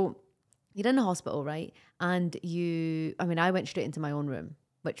 So you're in the hospital, right? And I went straight into my own room,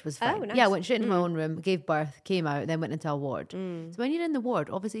 which was fine. Oh, nice. Yeah, I went straight into my own room, gave birth, came out, then went into a ward. So when you're in the ward,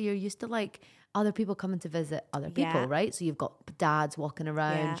 obviously you're used to like other people coming to visit other people, Yeah. right? So you've got dads walking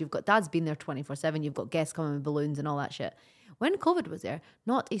around, Yeah. you've got dads being there 24/7, you've got guests coming with balloons and all that shit. When COVID was there,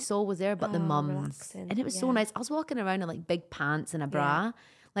 not a soul was there but the mums. relaxing. And it was so Yeah. nice. I was walking around in like big pants and a bra.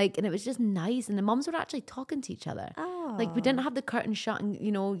 And it was just nice. And the mums were actually talking to each other. Like we didn't have the curtain shut and,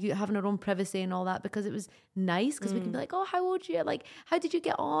 you having our own privacy and all that because it was nice because we could be like, oh, how old are you? Like, how did you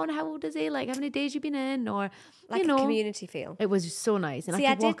get on? How old is he? Like, how many days you been in? Or, Like a community feel. It was so nice. And See,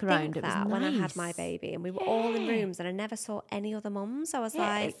 I I could did walk around. think It was that nice. when I had my baby and we were all in rooms and I never saw any other mums. I was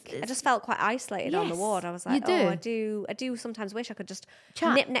like, I just felt quite isolated on the Yes, ward. I was you like, do. I do sometimes wish I could just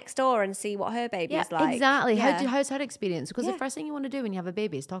Chat. nip next door and see what her baby is like. Exactly. Yeah. How's her experience? Because the Yeah. first thing you want to do when you have a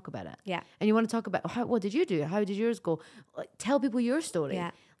baby is talk about it. Yeah. And you want to talk about what did you do? How did yours go? Like, tell people your story. Yeah.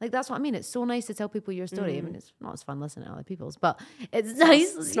 Like that's what I mean. It's so nice to tell people your story. I mean, it's not as fun listening to other people's, but it's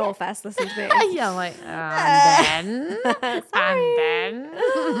nice. Snore fest, listen to me. Yeah, I'm like, and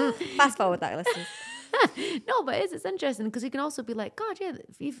then. Fast forward that, listeners. No, but it's interesting because you can also be like, God, yeah,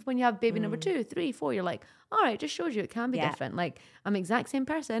 if when you have baby number 2, 3, 4, you're like, all right, just shows you it can be Yeah. different. Like I'm the exact same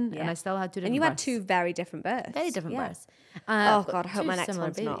person and I still had 2 different And you had births. 2 very different births. Very different Yeah. births. Oh but God, I hope 2 my next similar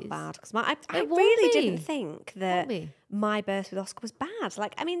one's not babies. bad because I It won't really be. didn't think that be. my birth with Oscar was bad.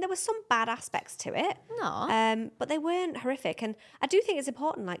 Like, I mean, there were some bad aspects to it. No. But they weren't horrific. And I do think it's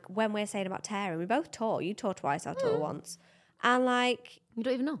important, like when we're saying about tearing, we both tore. You tore twice, I tore once, and like You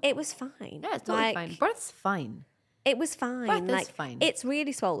don't even know. it was fine. Yeah, it's totally Like, fine. Birth's fine. It was fine. Birth is like fine. it's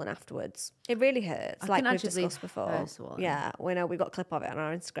really swollen afterwards. It really hurts. I Like can we've actually discussed believe before. very swollen. Yeah, we know we got a clip of it on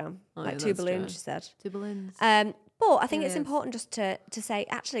our Instagram. Oh, like yeah, 2 that's balloons, true. she said. 2 balloons. But I think It it's is. important just to say,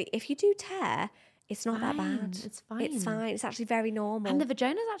 actually, if you do tear, it's not that Fine. bad. It's fine. It's fine. It's actually very normal. And the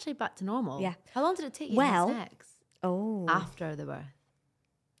vagina's actually back to normal. Yeah. How long did it take you Well- to have sex oh, after the birth?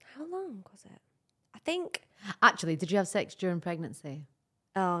 how long was it? I think. Actually, did you have sex during pregnancy?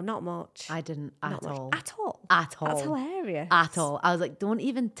 Oh, not much. I didn't Not at much. all. At all. At all. That's hilarious. At all. I was like, don't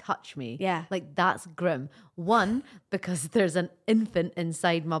even touch me. Yeah. Like, that's grim. 1, because there's an infant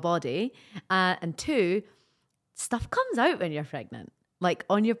inside my body. And 2, stuff comes out when you're pregnant. Like,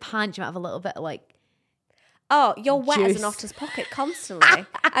 on your pants, you might have a little bit of like, Oh, you're wet as Juice. an otter's pocket constantly.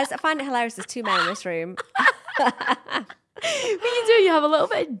 I find it hilarious. There's 2 men in this room. what you have a little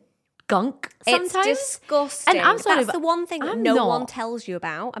bit of gunk sometimes. It's disgusting. And I'm sorry, That's but the one thing that I'm no not. one tells you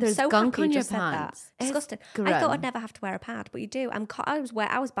about. I'm There's so gunk happy on you your just said that. pants. It's Disgusting. I grim. thought I'd never have to wear a pad, but you do.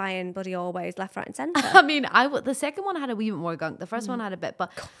 I was buying Buddy Always left, right, and centre. I mean, the second one had a wee bit more gunk. The first one had a bit,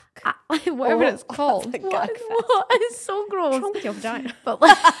 but whatever it's called. that's a What gag is so gross. What's wrong with your vagina? But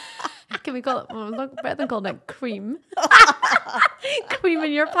like, can we call it? Well, it's better than calling it cream. Cream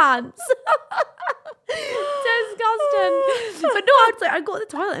in your pants. Disgusting. But no, I'd go to the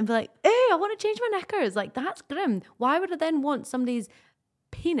toilet and be like, "Ew, I want to change my knickers." Like that's grim. Why would I then want somebody's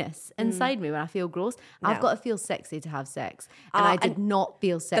penis inside me when I feel gross? I've No. got to feel sexy to have sex, and I did and not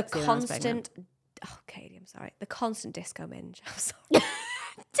feel The sexy. when I was pregnant. constant. Oh, Katie, I'm sorry. The constant disco minge. I'm sorry.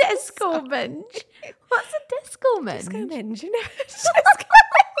 Disco minge. What's a disco minge? Disco minge, you know?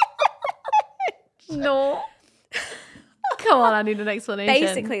 No. Come on, I need an explanation.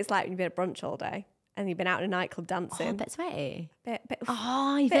 Basically, it's like when you've been at brunch all day and you've been out in a nightclub dancing. Oh, a bit sweaty. Bit,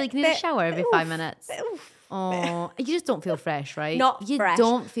 Oh, you feel like you need a shower every 5 minutes. Oh, you just don't feel fresh, right? Not you fresh.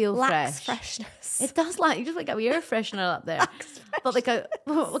 don't feel Lacks fresh. freshness. It does you just like a air freshener up there. But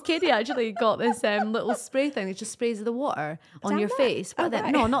like Katie actually got this little spray thing that just sprays the water on Down your there? face. Oh, Well,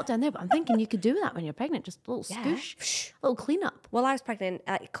 right. No, not down there. But I'm thinking you could do that when you're pregnant. Just a little scoosh, a little cleanup. Well, I was pregnant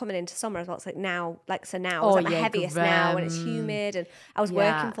coming into summer as well. It's like now, it's like my heaviest grim. now, and it's humid, and I was Yeah.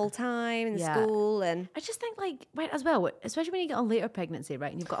 working full time in Yeah. school, and I just think as well, especially when you get a later pregnancy,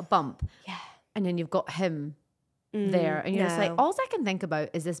 right? And you've got a bump. yeah, And then you've got him there, and you're just like, no. all I can think about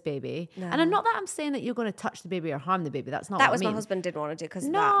is this baby. And I'm not that I'm saying that you're going to touch the baby or harm the baby. That's not that what was I mean. my husband didn't want to do because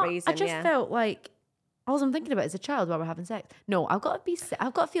of No, that reason. I just yeah. felt like all I'm thinking about is a child while we're having sex. No, I've got to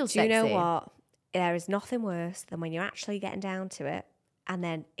feel Do sexy. you know what? There is nothing worse than when you're actually getting down to it, and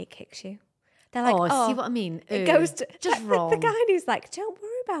then it kicks you. They're like, see what I mean? It Ooh, goes to just the wrong. guy, and he's like, "Don't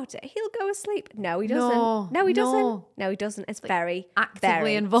worry about it. He'll go asleep." No, he doesn't. No, he doesn't. no. No, he doesn't. It's very Actively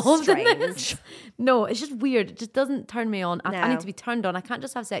very involved strange. in this. No, it's just weird. It just doesn't turn me on. I No. need to be turned on. I can't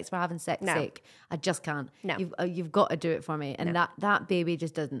just have sex for having sex No. sake. I just can't. No. You've got to do it for me. And that baby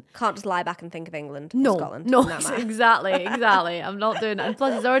just doesn't. Can't just lie back and think of England or No, Scotland. no, man. exactly. I'm not doing it. And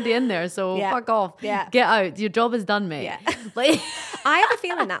plus, he's already in there, so Yeah. fuck off. Yeah. Get out. Your job is done, mate. Yeah. Like, I have a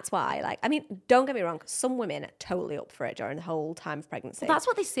feeling that's why. Like, I mean, don't get me wrong. Some women are totally up for it during the whole time of pregnancy. that's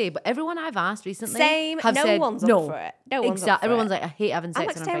what they say, but everyone I've asked recently Same. have No said one's up no. for it. No one's up for Everyone's it. like, I hate having I'm sex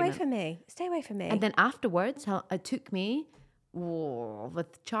like, when stay I'm away pregnant. from me. Stay away from me. And then afterwards, it took me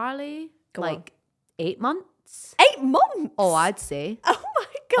with Charlie on. 8 months. 8 months. Oh, I'd say. Oh my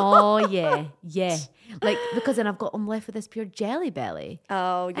god. Oh yeah. Like, because then I'm left with this pure jelly belly.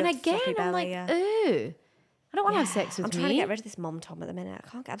 Oh, you're And the again, fluffy I'm belly, like, yeah. ooh, I don't want to have sex with I'm me. trying to get rid of this mom tom at the minute. I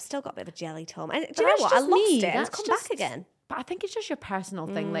can't. I've still got a bit of a jelly tom. And do But you know that's what? I just lost me. it. And it's That's come just- back again. But I think it's just your personal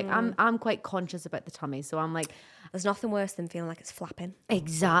thing. Like, I'm quite conscious about the tummy, so I'm like, There's nothing worse than feeling like it's flapping.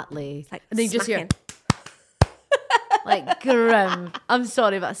 exactly. Like and then you just hear smacking. like grim. I'm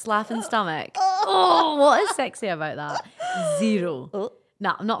sorry, but a slapping stomach. Oh, what is sexy about that? Zero. Oh.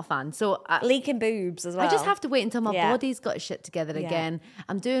 Nah, I'm not a fan. So Leaking boobs as well. I just have to wait until my Yeah. body's got shit together again.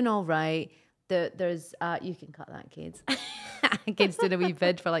 I'm doing all right. There's you can cut that, kids. Kids doing a wee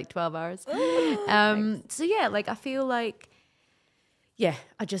vid for like 12 hours. So yeah, like I feel like, yeah,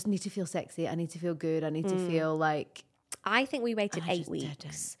 I just need to feel sexy. I need to feel good. I need to feel like. I think we waited I 8 just weeks.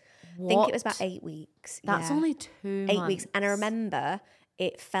 didn't. I think it was about 8 weeks. That's yeah. only 2 8 months. weeks. And I remember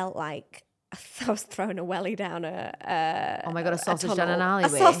it felt like I was throwing a welly down Oh my god, a sausage down tunnel. an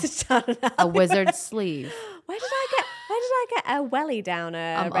alleyway. A sausage down an alleyway. A wizard's sleeve. Where did I get a welly down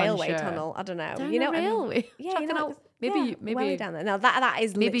a I'm railway unsure. tunnel? I don't know. Down you know a what I mean? railway. Yeah, Chucking out- maybe welly down there. No, that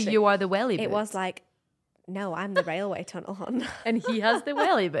is Maybe literally, you are the welly bit. It was like, no, I'm the railway tunnel on. And he has the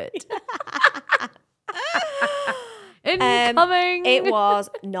welly bit. Incoming. It was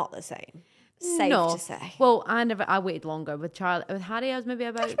not the same. Safe no. to say. Well, I waited longer with Charlie. With Harry, I was maybe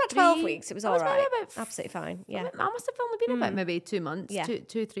about. It was about 12 3 weeks. It was I all right. maybe about Absolutely fine. Yeah. I must have only been about maybe 2 months, Yeah.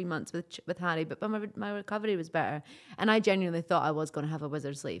 3 months with Harry, but my recovery was better, and I genuinely thought I was going to have a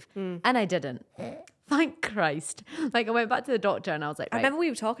wizard sleeve, and I didn't. Thank Christ! Like I went back to the doctor, and I was like, I right. remember we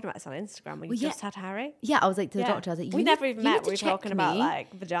were talking about this on Instagram when you Well, yeah. just had Harry. Yeah, I was like to the Yeah. doctor. I was like, we never even met. We were check talking about me.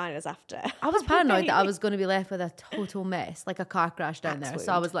 like vaginas after. I was paranoid that I was going to be left with a total mess, like a car crash down there. Axe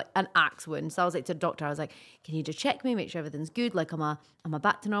So I wound. was like an axe wound. So I was like to the doctor, I was like, can you just check me, make sure everything's good? Like I'm a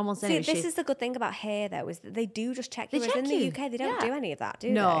back to normal. So See, anyway, this is the good thing about here, though, is that they do just check They you. Whereas in check the you. UK, they don't Yeah. do any of that,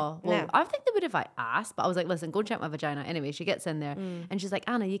 do no. they? Well, I think they would if I asked, but I was like, listen, go and check my vagina. Anyway, she gets in there and she's like,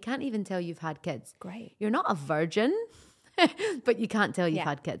 Anna, you can't even tell you've had kids. Great. You're not a virgin, but you can't tell you've Yeah.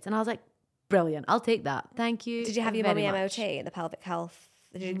 had kids. And I was like, brilliant. I'll take that. Thank you. Did you have your very mummy much. MOT and the pelvic health?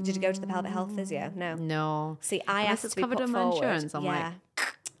 Did you go to the pelvic health physio? No. No. See, I Unless asked it's to be covered put in my forward. insurance, I'm like,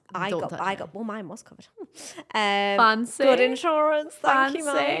 don't touch it. well, mine was covered. Fancy. Good insurance. Thank you,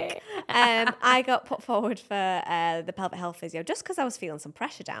 Fancy. Mike. I got put forward for the pelvic health physio just because I was feeling some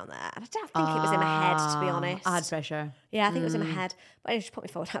pressure down there. And I don't think it was in my head, to be honest. I had pressure. Yeah, I think it was in my head. But anyway, she put me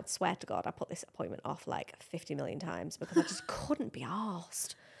forward. I swear to God, I put this appointment off like 50 million times because I just couldn't be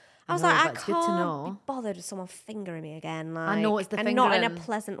arsed. I was know, like, I but it's good to can't know. be bothered with someone fingering me again. Like, I know it's the and fingering. not in a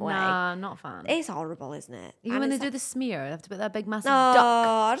pleasant way. Nah, not a fan. It's horrible, isn't it? Even And when they it's do like, the smear, they have to put that big massive no, duck.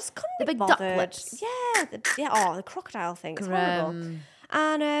 I just couldn't The be big duck bothered. lips. Yeah, oh, the crocodile thing. It's horrible. Grim.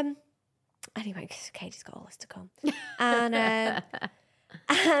 And anyway, 'cause Katie's got all this to come. And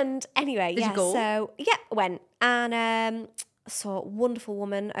and anyway, Did you yeah. go? So yeah, went and saw a wonderful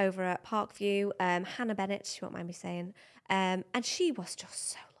woman over at Parkview, Hannah Bennett. She won't mind me saying, and she was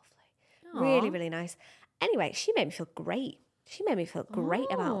just so lovely, really, really nice. Anyway, she made me feel great. She made me feel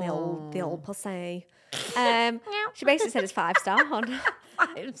great about the old pussy. She basically said it's 5-star on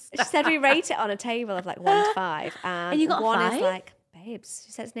 5 She said we rate it on a table of like 1 to 5. And you got a 1 is 5? like, babes,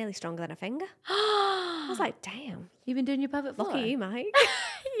 she said it's nearly stronger than a finger. I was like, damn. You've been doing your pelvic floor? Look at you, Mike.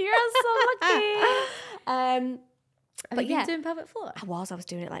 You're so lucky. Have But you been yeah. doing pelvic floor? I was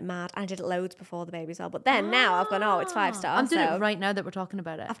doing it like mad. And I did it loads before the baby as well. But then now I've gone, it's 5 stars. I'm doing so it right now that we're talking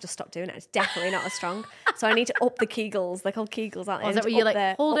about it. I've just stopped doing it. It's definitely not as strong. So I need to up the Kegels. They're called Kegels, aren't they? Is that where you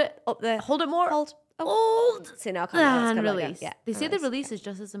like hold it more? Hold. Hold. So now I can't And release. Yeah. They say the release is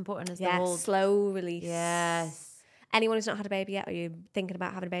just as important as the hold. Slow release. Yes. Anyone who's not had a baby yet, or you're thinking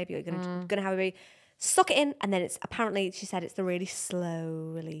about having a baby, or you're gonna have a baby, suck it in, and then it's apparently, she said, it's the really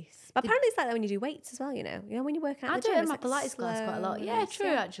slow release. But apparently it's like that when you do weights as well, you know when you're working out. I in the do gym, it in my it's like Pilates class quite a lot. slow Yeah, release, true,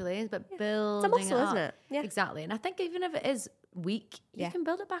 actually. It's about building it's a muscle, it up. isn't it? Yeah. Exactly. And I think even if it is weak, you can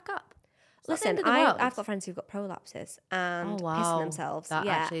build it back up. Listen, I've got friends who've got prolapses and pissing themselves. That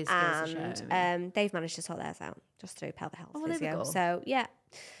actually scares the shit out of me. They've managed to sort theirs out just through pelvic health there we physio. go. So yeah,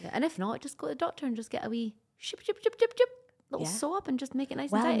 And if not, just go to the doctor and just get a wee little sew up and just make it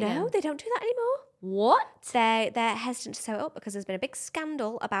nice and well, tight no, again. they don't do that anymore. What? They're hesitant to sew it up because there's been a big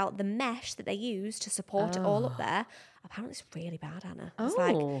scandal about the mesh that they use to support it all up there. Apparently it's really bad, Anna. It's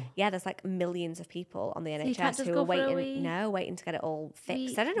there's like millions of people on the NHS who are waiting to get it all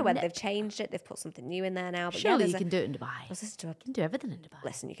fixed. I don't know whether they've changed it, they've put something new in there now. But surely you can do it in Dubai. You can do everything in Dubai.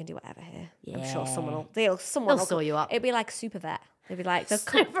 Listen, you can do whatever here. Yeah. I'm sure someone will sew you up. It'd be like super vet. They'd be like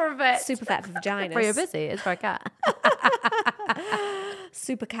Super vet. Super vet for vaginas. For your pussy, it's for a cat.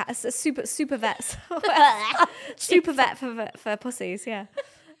 Super cat, super vet, super vet for pussies. Yeah.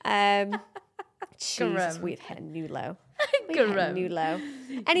 Jesus, we've hit a new low.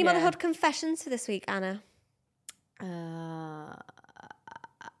 Any motherhood confessions for this week, Anna?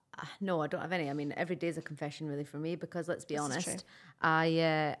 No, I don't have any. I mean, every day is a confession really for me because let's be honest,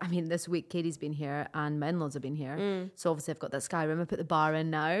 I mean, this week Katie's been here and my in-laws have been here. So obviously I've got that sky room. I put the bar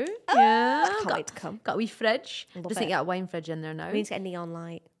in now. I can't wait to come. Got a wee fridge. Love Just need to get a wine fridge in there now. We need to get a neon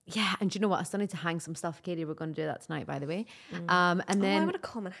light. Yeah, and do you know what? I still need to hang some stuff. Katie, we're going to do that tonight, by the way. And then I want to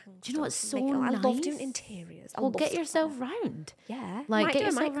come and hang. Do you know what's so nice? I love doing nice? interiors. Well, get yourself round. Yeah, Like get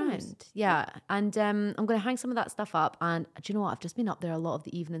yourself round. Yeah, and I'm going to hang some of that stuff up. And do you know what? I've just been up there a lot of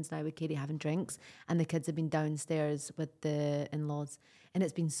the evenings now with Katie having drinks, and the kids have been downstairs with the in-laws, and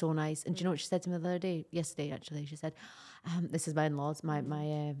it's been so nice. And do you know what she said to me the other day? Yesterday, actually, she said, "This is my in-laws, my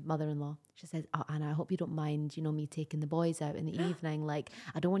mother-in-law." She said, "Oh, Anna, I hope you don't mind, me taking the boys out in the evening. Like,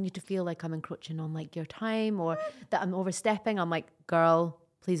 I don't want you to feel like I'm encroaching on like your time or that I'm overstepping." I'm like, "Girl,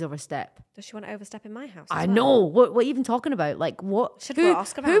 please overstep." Does she want to overstep in my house? I know. What are you even talking about? Like, what?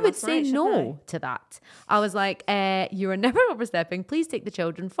 Who would say no to that? I was like, "You are never overstepping. Please take the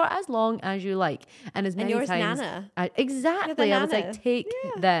children for as long as you like and as many times." Nana. Exactly. I was like, "Take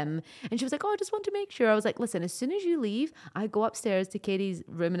them." And she was like, "Oh, I just want to make sure." I was like, "Listen, as soon as you leave, I go upstairs to Katie's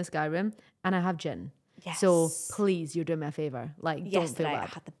room in a sky room and I have gin. Yes. So please, you're doing me a favour. Like, don't feel bad." I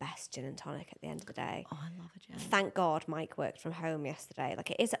had the best gin and tonic at the end of the day. Oh, I love a gin. Thank God Mike worked from home yesterday.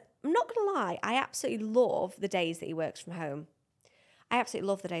 Like, it is, I'm not going to lie, I absolutely love the days that he works from home.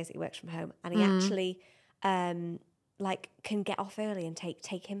 And he actually, can get off early and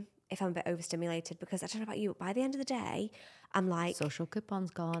take him if I'm a bit overstimulated, because I don't know about you, but by the end of the day, I'm like... Social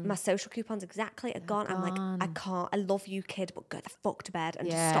coupon's gone. My social coupons are gone. I'm like, I can't. I love you, kid, but go the fuck to bed and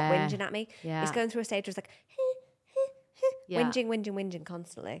just stop whinging at me. Yeah. He's going through a stage where he's like, whinging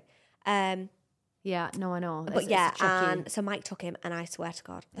constantly. Yeah, no, I know. But yeah, and so Mike took him, and I swear to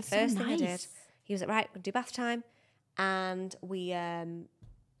God, the first thing I did, he was like, "Right, we'll do bath time," and we, and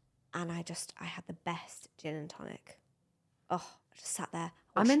I had the best gin and tonic. Oh, I just sat there.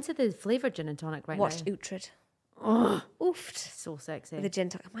 I'm into the flavoured gin and tonic right now. Watched Uhtred. Oh, oofed. So sexy. With the gin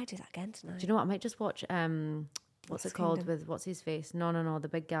tonic. I might do that again tonight. Do you know what? I might just watch, what's it called with, what's his face? No, the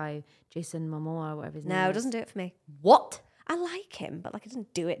big guy, Jason Momoa or whatever his name is. No, it doesn't do it for me. What? I like him, but like, it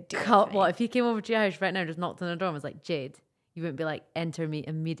doesn't do it. What if he came over to your house right now, just knocked on the door and was like, "Jade," you wouldn't be like, "Enter me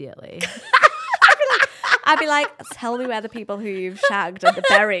immediately." I'd be like, "Tell me where the people who you've shagged are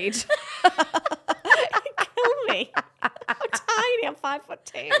buried." Kill me. I'm tiny. I'm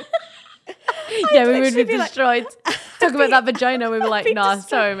 5'2". Yeah, we would be destroyed. Talk about that vagina. We were like, "Nah,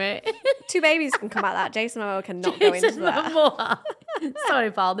 sorry, mate." 2 babies can come out that. Jason Momoa cannot go into that.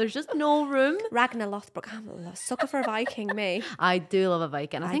 Sorry, pal. There's just no room. Ragnar Lothbrok. I'm a sucker for a Viking, me. I do love a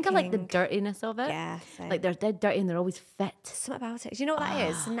Viking. I think I like the dirtiness of it. Yeah. Same. Like, they're dead dirty and they're always fit. Something about it. Do you know what that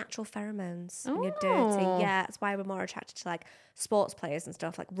is? Natural pheromones. When you're dirty. Yeah, that's why we're more attracted to like sports players and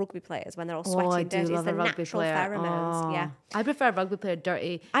stuff, like rugby players when they're all sweaty and dirty. It's the natural pheromones. Yeah. I prefer a rugby player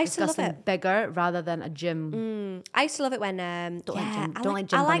dirty, disgusting, bigger rather than a gym. I used to love it when don't like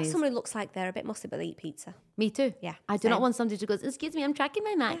gym I like bunnies. someone who looks like they're a bit musty but they eat pizza. Me too. Yeah. I do not want somebody to go, "Excuse excuse me, I'm tracking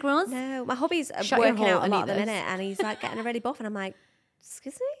my macros. No, my hubby's Shut your working hole, out a lot at the Anitas. minute, and he's like getting already buff, and I'm like,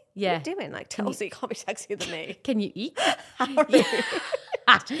 excuse me? Yeah. What are you doing? Like, Tulsi, you can't be sexier than me. Can you eat? Yeah.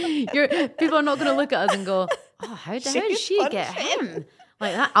 People are not going to look at us and go, oh, how did she get him?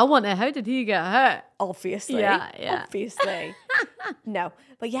 Like that. I want to, how did he get her? Obviously. Yeah. Obviously. No.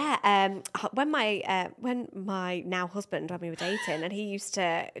 But yeah, when my now husband, when we were dating, and he used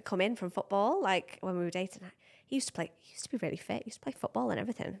to come in from football, like when we were dating, he used to be really fit. He used to play football and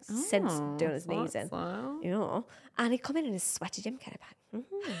everything since doing his knees in. You know. And he'd come in his sweaty gym kit. Like,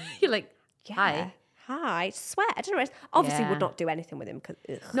 You're like, yeah. Hi, sweat. I don't know. Obviously, would not do anything with him because.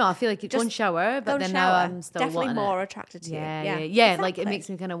 No, I feel like you go and shower, but then now I'm still definitely wanting more it. attracted to you. Yeah. Exactly. Like it makes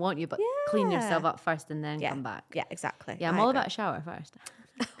me kind of want you, but clean yourself up first and then come back. Yeah, exactly. Yeah, I'm all about a shower first.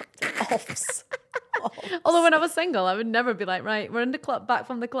 Offs. Although when I was single, I would never be like, right, we're in the club, back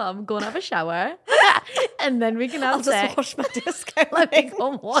from the club, go and have a shower, and then we can have sex. Just wash my disco. Let me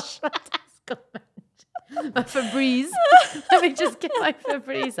go and wash my disco. My Febreze. Let me just get my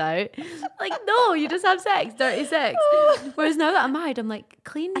Febreze out. Like, no, you just have sex, dirty sex. Whereas now that I'm married, I'm like,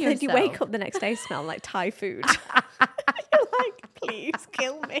 clean yourself. And then you wake up the next day smelling like Thai food. You're like, please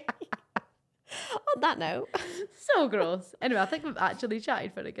kill me. On that note. So gross. Anyway, I think we've actually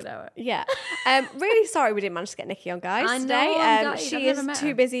chatted for a good hour. Yeah. Really sorry we didn't manage to get Nikki on, guys, I know, today. I'm gutted. She I've is never met too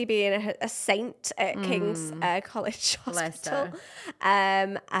her. busy being a saint at King's College Bless Hospital.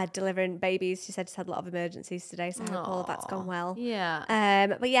 Delivering babies. She said she's had a lot of emergencies today, so I hope all of that's gone well. Yeah.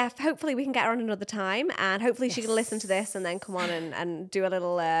 But yeah, hopefully we can get her on another time, and hopefully she can listen to this and then come on and do a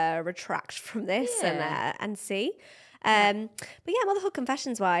little retract from this and see. But yeah, motherhood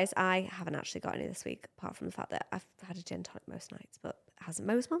confessions wise, I haven't actually got any this week, apart from the fact that I've had a gin tonic most nights, but hasn't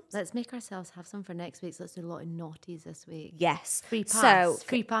most mums. Let's make ourselves have some for next week. So let's do a lot of naughties this week. Yes. Free pass. So,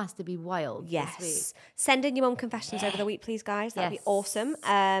 free pass to be wild this week. yes. Send in your mum confessions over the week, please, guys. That'd be awesome.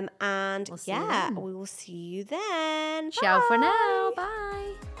 And We'll see you then. we will see you then. Ciao for now.